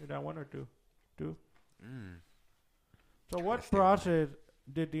down one. You down one or two? Mm. So what stay on process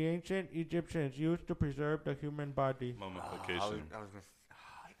did the ancient Egyptians use to preserve the human body? Mummification. I was gonna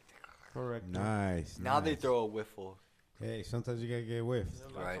Correct. Nice. now they nice. throw a whiffle. Hey, sometimes you gotta get whiffed.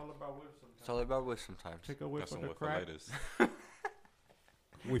 Right. It's all about whiff sometimes. Take a Got whiff some of the crack. whiffleitis.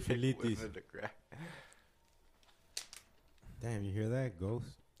 Whiffilitis. Whiff of the crack. Damn, you hear that,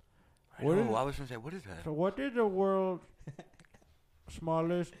 Ghost? What is- I was gonna say, what is that? So what is the world's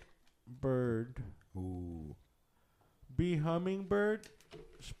smallest bird? Ooh. Bee hummingbird,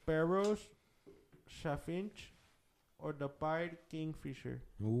 sparrows, chaffinch, or the pied kingfisher?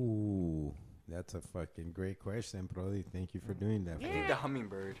 Ooh. That's a fucking great question, Brody. Thank you for doing that. I think the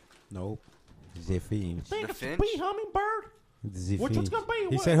hummingbird. Nope. The finch. Think The it's finch? bee hummingbird? The Which one's finch. gonna be?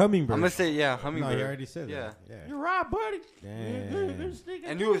 He What? said hummingbird. I'm gonna say yeah, No, hummingbird. he already said Yeah. that. Yeah. You're right, buddy. Damn. Good sneaking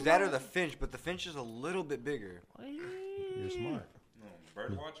I knew it was that or through, the finch, but the finch is a little bit bigger. buddy. You're smart.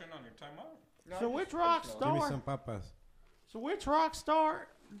 Bird watching on your timeout? So which rock Give me star? some papas. So which rock star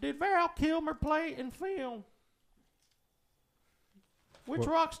did Val Kilmer play in film? Which What-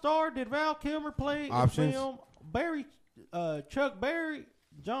 rock star did Val Kilmer play Options? in film? Chuck Berry,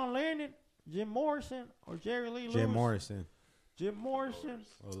 John Lennon, Jim Morrison, or Jerry Lee Lewis? Jim Morrison. Jim Morrison.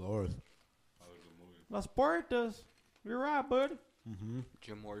 Oh, Lord. Las Puertas. You're right, buddy. Mm-hmm.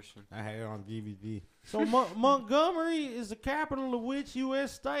 Jim Morrison. I had it on DVD. So Montgomery is the capital of which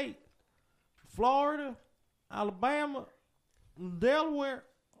U.S. state? Florida, Alabama, Delaware,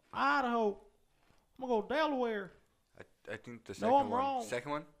 Idaho. I'm going to go Delaware. I think the second No, I'm one. wrong.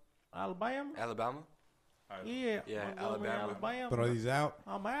 Second one? Alabama? Alabama? Yeah. Yeah, Montgomery, Alabama. Brody's out.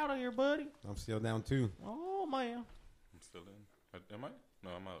 I'm out of here, buddy. I'm still down 2. Oh, man. I'm still in. Am I?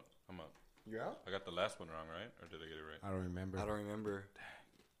 No, I'm out. I'm out. You're out? I got the last one wrong, right? Or did I get it right? I don't remember. I don't remember.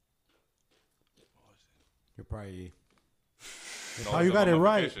 You're probably. No, Oh, it's you a got it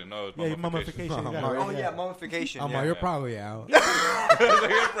right. mummification. No, it's Yeah, mummification. mummification. You got it Oh, right. Oh, yeah, mummification. I'm yeah. like, you're probably out. You're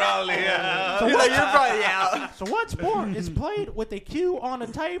probably out. So He's like, you're probably out. So what sport is played with a cue on a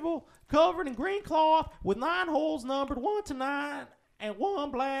table covered in green cloth with 9 holes numbered 1 to 9 and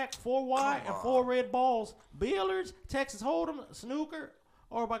 1 black, 4 white, and 4 red balls? Billiards, Texas Hold'em, snooker,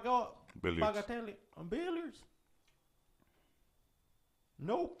 or Billiards. bagatelle? Billiards?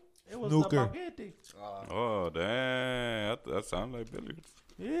 Nope. It was Snooker. the baguette. Oh, damn. That sounds like billiards.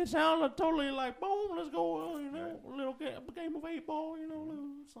 It sounded totally like, boom, let's go, a little game of 8 ball, little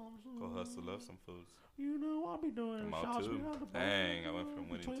something. Go hustle up some foods. I'll be doing I'm out shots too. behind the bar, Dang, I went from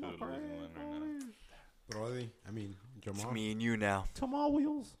winning between two my to losing crack, one right now. Brody, It's Jamal. me and you now. Tomorrow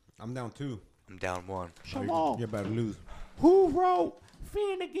wheels. I'm down 2. I'm down 1. Jamal. You're about to lose. Who wrote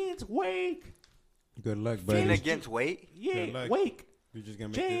Finnegan's Wake? Good luck, And buddy. against weight. Yeah, Good luck. Wake. You're just gonna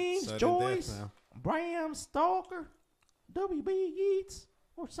make James it sudden Joyce, death now. Bram Stoker, W.B. Yeats,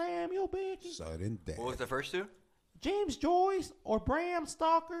 or Samuel Beckett. Sudden death. What was the first two? James Joyce or Bram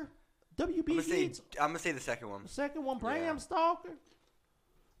Stoker, W.B. Yeats. I'm gonna say the second one. The second one, Bram Yeah. Stoker.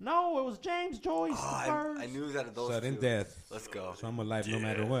 No, it was James Joyce Oh, the first. I knew it was out of those Sudden two. death. Let's go. So I'm alive no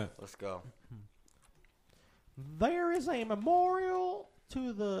matter what. Let's go. There is a memorial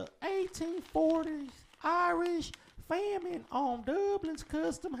to the 1840s Irish famine on Dublin's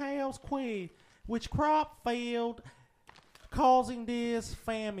Custom House Quay, which crop failed, causing this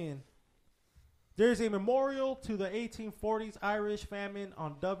famine. There's a memorial to the 1840s Irish famine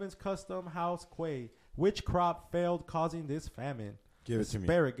on Dublin's Custom House Quay, which crop failed, causing this famine. Give it to me.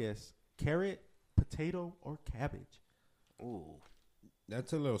 Asparagus, carrot, potato, or cabbage. Ooh.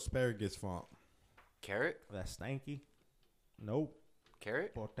 That's a little asparagus fault. Carrot? That's stanky. Nope.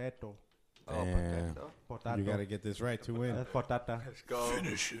 Carrot? Potato. Oh, Damn. potato. Potato. You gotta get this right to win. That's patata. Let's go.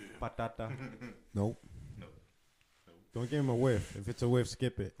 Patata. Nope. Don't give him a whiff. If it's a whiff,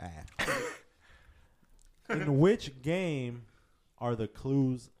 skip it. In which game are the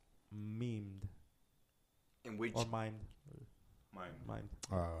clues memed In which? or mined? Mine. Mined.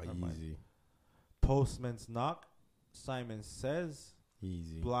 Oh, Never mind. easy. Postman's knock. Simon says.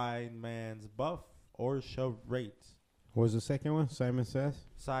 Easy. Blind man's buff or charade. What was the second one? Simon Says?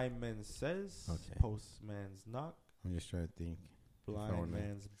 Simon says. Okay. Postman's knock. I'm just trying to think. Blind Phone name.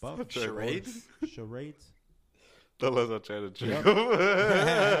 man's buff. Charades? Charades. Tell us I try to trick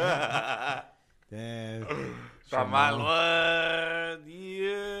Damn. Tamal one.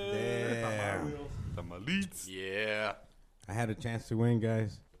 Yeah. Damn. Tamalitos. Yeah. I had a chance to win,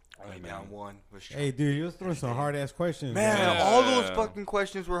 guys. Only down one. Hey, dude, you was throwing some hard ass questions. Man, man. all those fucking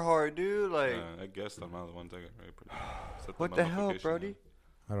questions were hard, dude. Like, I guess Tamal the one thing I pretty. Set what the the hell, notification Brody?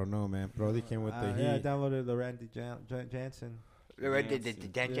 I don't know, man. Brody came with the Yeah, I heat. downloaded the Randy Jansen. Right, the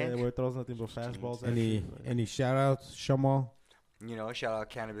Yeah, Jan. where it throws nothing but fastballs. at Any you. any shout outs, Shamal? You know, shout out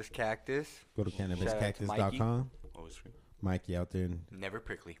Cannabis Cactus. Go to Shout out to cannabiscactus.com. Always free. Mikey out there in Never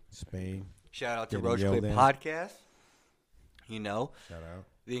prickly. Spain. Shout out to Getting Roach yelled Clip at. Podcast. You know, Shout out.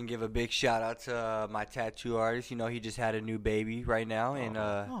 we can give a big shout out to my tattoo artist. You know, he just had a new baby right now, and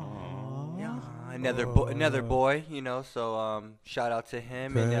yeah, another boy. You know, so shout out to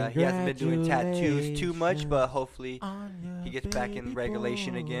him. And he hasn't been doing tattoos too much, but hopefully he gets back in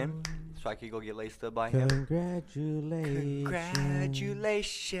regulation again, so I could go get laced up by him. Congratulations.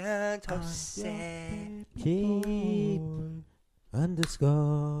 Congratulations, Jose. Keep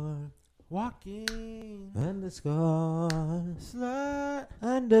underscore Walking slut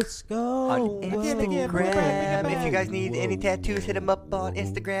underscore. On whoa, Instagram. If you guys whoa, need any tattoos, hit him up on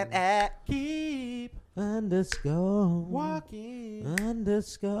Instagram at keep underscore walking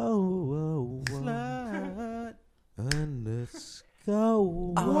underscore whoa, whoa, slut.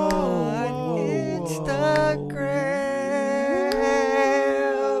 underscore on whoa,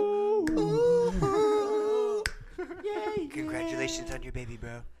 Instagram. Ooh. Yeah, Congratulations on your baby,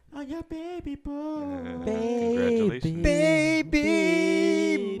 bro. on your baby boy. Congratulations.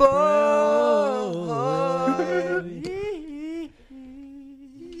 Baby boy.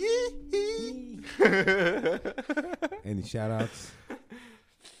 Any shout outs?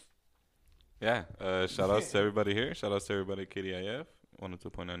 Yeah. Shout outs to everybody here. Shout outs to everybody at KDIF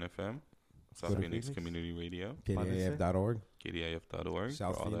 102.9 FM. South Go to Phoenix Phoenix. Community Radio. KDAF.org. KDIF.org.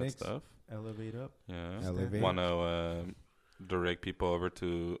 South for all Phoenix. that stuff. Elevate up. Yeah. Elevate. Want to direct people over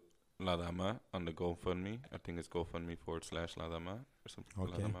to La Dama on the GoFundMe. I think it's GoFundMe / La Dama or something.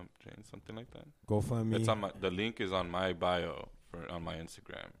 Okay. La Dama Jane, something like that. GoFundMe. It's on the link is on my bio on my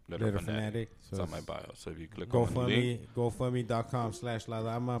Instagram. Little Fanatic. It's on my bio. So if you click on the GoFundMe. link,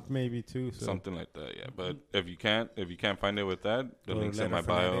 GoFundMe.com/LaDama maybe too. So. something like that, yeah. But if you can't find it with that, the Go to link's in Letter my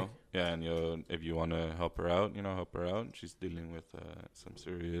bio. Fanatic. Yeah, and if you want to help her out, help her out. She's dealing with some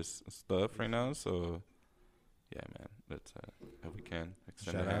serious stuff right now, so yeah, man. Let's if we can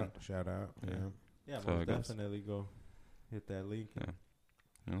extend a hand. Shout out. Yeah. Yeah, So I most guess- definitely go hit that link. Yeah.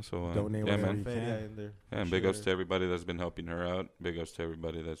 So Donate yeah, whatever man. you Fade can. that in there. Yeah, and for big ups sure. to everybody that's been helping her out. Big ups to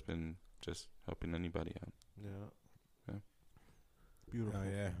everybody that's been just helping anybody out. Yeah. Yeah. Beautiful. Oh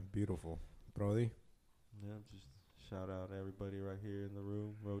yeah, beautiful. Brody. Yeah, just shout out everybody right here in the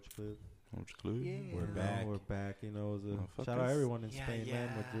room. Roach Clip. Roach Clue. We're You know, back. We're back. You know, it was Motherfuckers. shout out everyone in Yeah, Spain, man,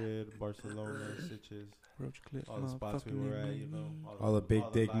 yeah. Madrid, Barcelona, Sitges, Roach Clue. all the spots we were at. You know, All the big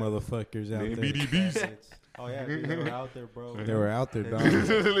dick vibes. motherfuckers out there. BDBs. Oh yeah, dude, they were out there, bro. They were out there, dog.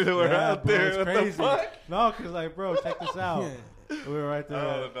 They were Yeah, out bro, there. it's What crazy. the fuck? No, cause like, bro, check this out. We were right I there.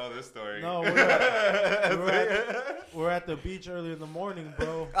 don't know this story. No, we're at the beach early in the morning,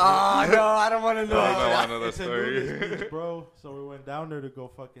 bro. Oh, no, I don't want to know. I don't that. know the It's in story. Luna's Beach, bro. So we went down there to go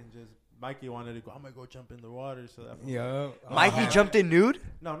fucking just. Mikey wanted to go. I'm gonna go jump in the water. So that. Yo. Mikey jumped in nude?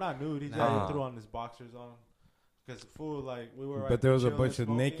 No, not nude. He just Nah. threw on his boxers on. Cause fool, like we were. Right But there was a chilling, bunch of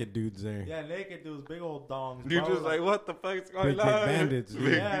smoking. naked dudes there. Yeah, naked dudes, big old dongs. You're bro, just like, what the fuck's Big, going big on? bandits.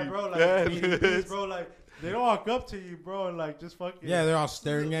 dude. yeah, bro, like bandits. BDBs, bro, like they don't walk up to you, bro, and like just fucking. Yeah, they're all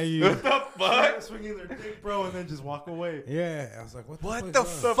staring at you. What the fuck? Swinging their dick, bro, and then just walk away. Yeah, I was like, what the What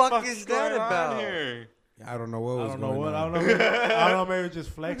fuck's the up? fuck Fuck's is that going on about? here? I don't know what I was don't know going what. on. I don't know. I don't know. Maybe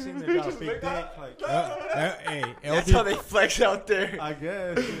just flexing. They got a big dick. Like Hey, That's LD how they flex out there. I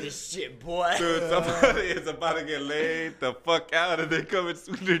guess. This shit, boy. Dude, somebody is about to get laid the fuck out and they come and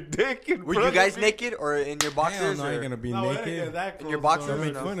swing their dick in Were front you of guys me. naked or in your Hell boxers? no, I ain't or- gonna be No, it ain't naked. that In your close, boxers though. Don't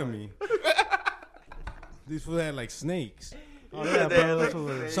make no. fun of me. These fools had like snakes. Oh yeah, bro. That's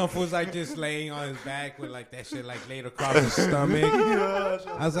what it is. Some fools like just laying on his back with like that shit like laid across his stomach.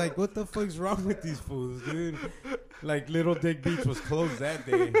 I was like, what the fuck's wrong with these fools, dude? Like Little Dick Beach was closed that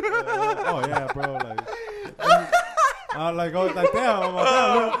day. Oh yeah, bro. Like damn, I'm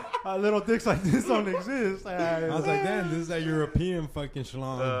like, damn, little dicks like this don't exist. I was like, damn, this is a European fucking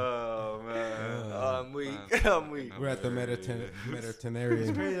schlong. Oh, man. I'm weak. I'm weak. We're at the It's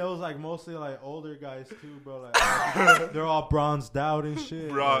Mediterranean. crazy. It was like mostly like older guys too, bro. Like they're all bronzed out and shit.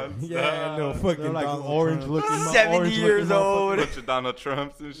 Bronze. Yeah, little fucking They're like Donald orange Trump. looking. 70 orange years looking old. Bunch of Donald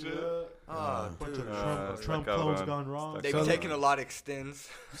Trumps and shit. Yeah. Oh, Bunch dude. of Trump stuck out clones on- gone wrong. stuck They've out taken on- a lot of extends.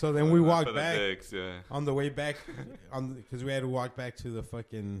 So then we For walked the back dicks, yeah. on the way back, because we had to walk back to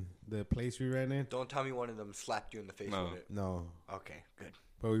the place we ran in. Don't tell me one of them slapped you in the face No. with it. No, Okay, good.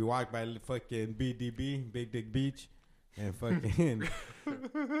 but we walked by fucking BDB, Big Dick Beach, and fucking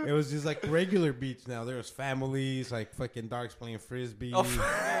it was just like regular beach now. There was families, like fucking dogs playing frisbee. Oh,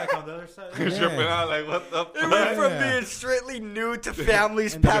 Yeah, like on the other side. You're Yeah. tripping out like, what the It fuck? went from Yeah. being straightly nude to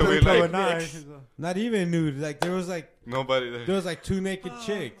families And then paddling we we like- throw a picnics. knife. Not even nude. Like there was Nobody there. two naked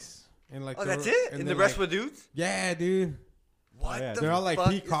chicks, and like Oh, they that's were- it? and And then, the rest like, were dudes? yeah, dude. What yeah. the They're all like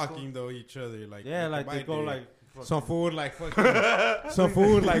fuck is peacocking though each other. Like Yeah, like they my go dude. like. Some fool would like fucking. Some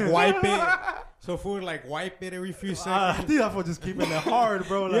fool would like wipe it. Some fool would like wipe it every few I seconds. think that fool just keeping it hard,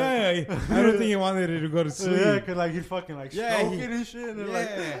 bro. Like, Yeah, I don't think he wanted it to go to sleep. Yeah, cause like he's fucking like Yeah, stroking he- and shit, and then Yeah.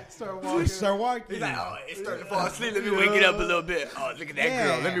 like start He walking. start walking. He's like, oh, it's starting to fall asleep. Let me wake it up a little bit. Oh, look at that Yeah.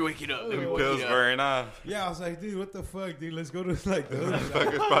 girl. Let me wake it up. Let me wake Pills it up. wearing off. Yeah, I was like, dude, what the fuck, dude? Let's go to like the other side.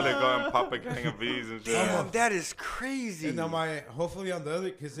 Fuckers probably go and pop a gang of bees and shit. Damn, that is crazy. And on my, hopefully on the other,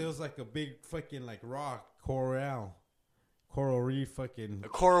 because it was like a big fucking like rock, coral reef fucking A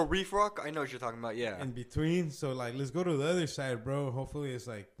coral reef rock? I know what you're talking about, yeah. in between. So like, let's go to the other side, bro. Hopefully it's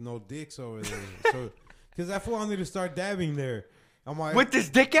like no dicks over there. So, because I wanted to start dabbing there. I'm like, With this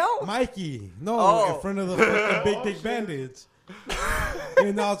dick out? Mikey, no, Oh. in front of the fucking big dick bandits.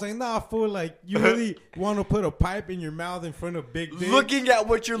 And I was like, nah, fool, like, you really want to put a pipe in your mouth in front of big dick? Looking at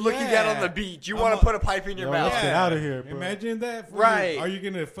what you're looking at on Yeah. the beach. You I'm want a- to put a pipe in your Yo, mouth. let's get outta here, bro. Imagine that. fool. Right. Are you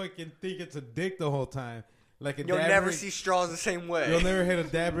going to fucking think it's a dick the whole time? Like a You'll dab never rig? see straws the same way. You'll never hit a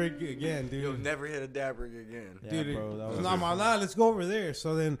dab rig again, dude. You'll never hit a dab rig again. Yeah, Dude, bro, that was nah, let's go over there.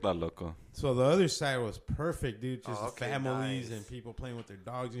 So then, La loco. so the other side was perfect, dude. Just Oh, okay, families nice. and people playing with their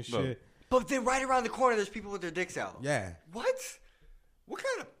dogs and No. shit. But then right around the corner, there's people with their dicks out. Yeah. What? What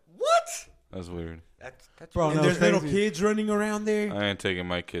kind of... What? That's weird. That's Bro, And no, there's it's little crazy. kids running around there. I ain't taking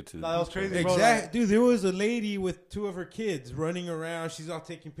my kid to the Nah, that was beach. crazy, bro. Exactly, dude. There was a lady with two of her kids running around. She's all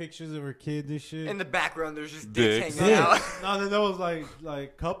taking pictures of her kids and shit. In the background, there's just dicks Dicks. hanging out. Dicks. No, then there was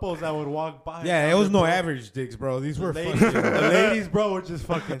like couples that would walk by. yeah, it was no average dicks, bro. These were ladies, fucking the ladies, bro, would just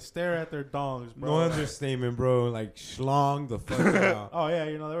fucking stare at their dongs, bro. no Like, understatement, bro. Like schlong the fuck out. oh yeah,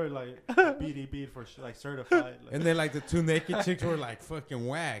 you know they were like BDB for like certified. Like, And then like the two naked chicks were like fucking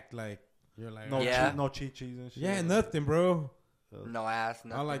whacked. Like you're like, no, Yeah. no chi-chis and shit. yeah, nothing, bro. No ass,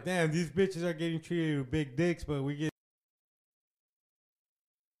 nothing. I'm like, damn, these bitches are getting treated with big dicks, but we get.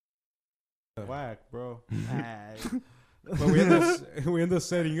 Whack, bro. But we end up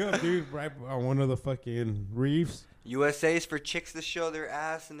setting up, dude, right on one of the fucking reefs. USA's for chicks to show their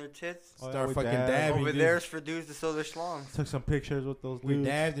ass and their tits. Oh, yeah, Start we fucking dabbed. dabbing. Over dude. there's for dudes to show their schlongs. Took some pictures with those We dudes.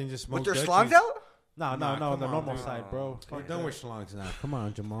 dabbed and just With smoked their Dutchies. schlongs out? No, Nah, no, come the on, normal dude. side, bro. We're Fuck done that. with schlongs now. Come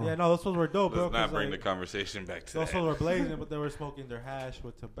on, Jamal. Yeah, no, those ones were dope, bro. Let's not 'cause, bring the like, conversation back to those that. ones were blazing, but they were smoking their hash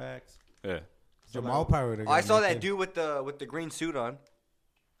with tobaccos. Yeah. So, Jamal like, probably would have. Oh, I saw that dude with the green suit on.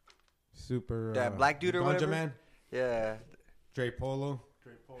 Super. That black dude or Ganja whatever? Man, Yeah. Dre Polo.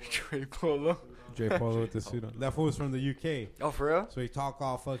 straight forward. Trey Polo. Dre Polo with the suit on. That fool was from the UK. Oh, for real? So he talk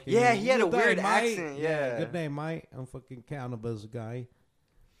all fucking. Yeah, he had a "Good day, weird mate." accent. Yeah. Good day, mate. I'm fucking cannabis guy.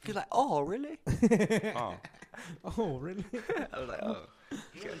 He's like, oh, really? Oh. Oh, really? I was like, oh,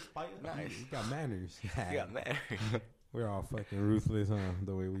 nice. You got manners. You got mad. We're all fucking ruthless, huh?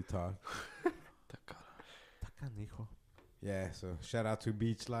 The way we talk. Yeah, so shout out to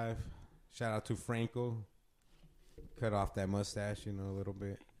Beach Life. Shout out to Franco. Cut off that mustache, a little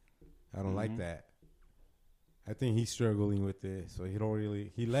bit. I don't like that. I think he's struggling with it, so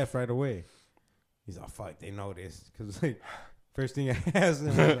he left right away. He's like, fuck, they know this. Because, like, first thing I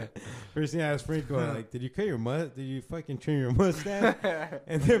asked Franco, like, did you cut your did you fucking trim your mustache?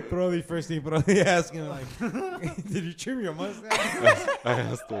 And then Brody, first thing Brody asked him, like, did you trim your mustache? I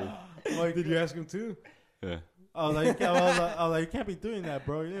asked him. Like, did you ask him too? Yeah. I was like, you can't be doing that,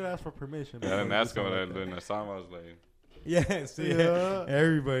 bro. You need to ask for permission. I didn't ask him when I was doing the song. I was like, Yeah, so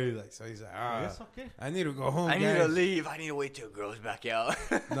everybody's like, so he's like, It's okay. I need to go home. I need guys. to leave. I need to wait till girls back out.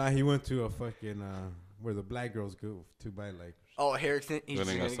 Nah, he went to a fucking where the black girls go to buy like Oh, hair extension. He's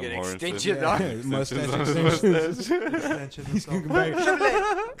Putting just us gonna get some horns in. extensions yeah, on. mustache on his extensions. Extensions and He's stuff. going back. She'll be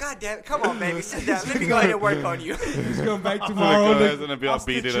like, God damn it. Come on, baby. Sit down. Let me go ahead and work on you. He's going back my tomorrow. guy's gonna be all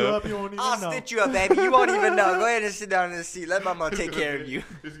beat Stitch it you up. You won't even I'll know. stitch you up, baby. You won't even know. Go ahead and sit down in the seat. Let mama take care of you.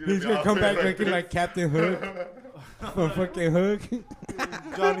 He's gonna come back looking like Captain Hook from fucking Hook.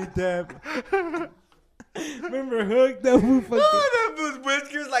 Johnny Depp. Remember Hook? That fool fucking. Oh, that fool's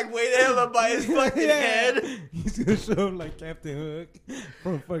whiskers like way the hell up by his fucking head. He's gonna show up like Captain Hook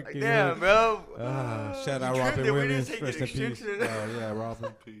from fucking. Like, damn, Hook. bro. Shout out You Robin tripped it. We didn't Williams. take Rest the in peace. extension. Oh yeah,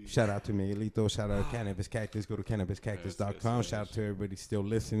 Robin. Shout out to Miguelito. Shout out to Cannabis Cactus. Go to cannabiscactus.com. Yes. Shout out to everybody still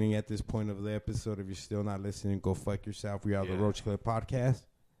listening at this point of the episode. If you're still not listening, go fuck yourself. We are the Roach Clip Podcast.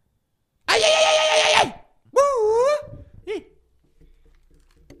 Woo!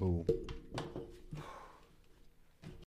 Boom.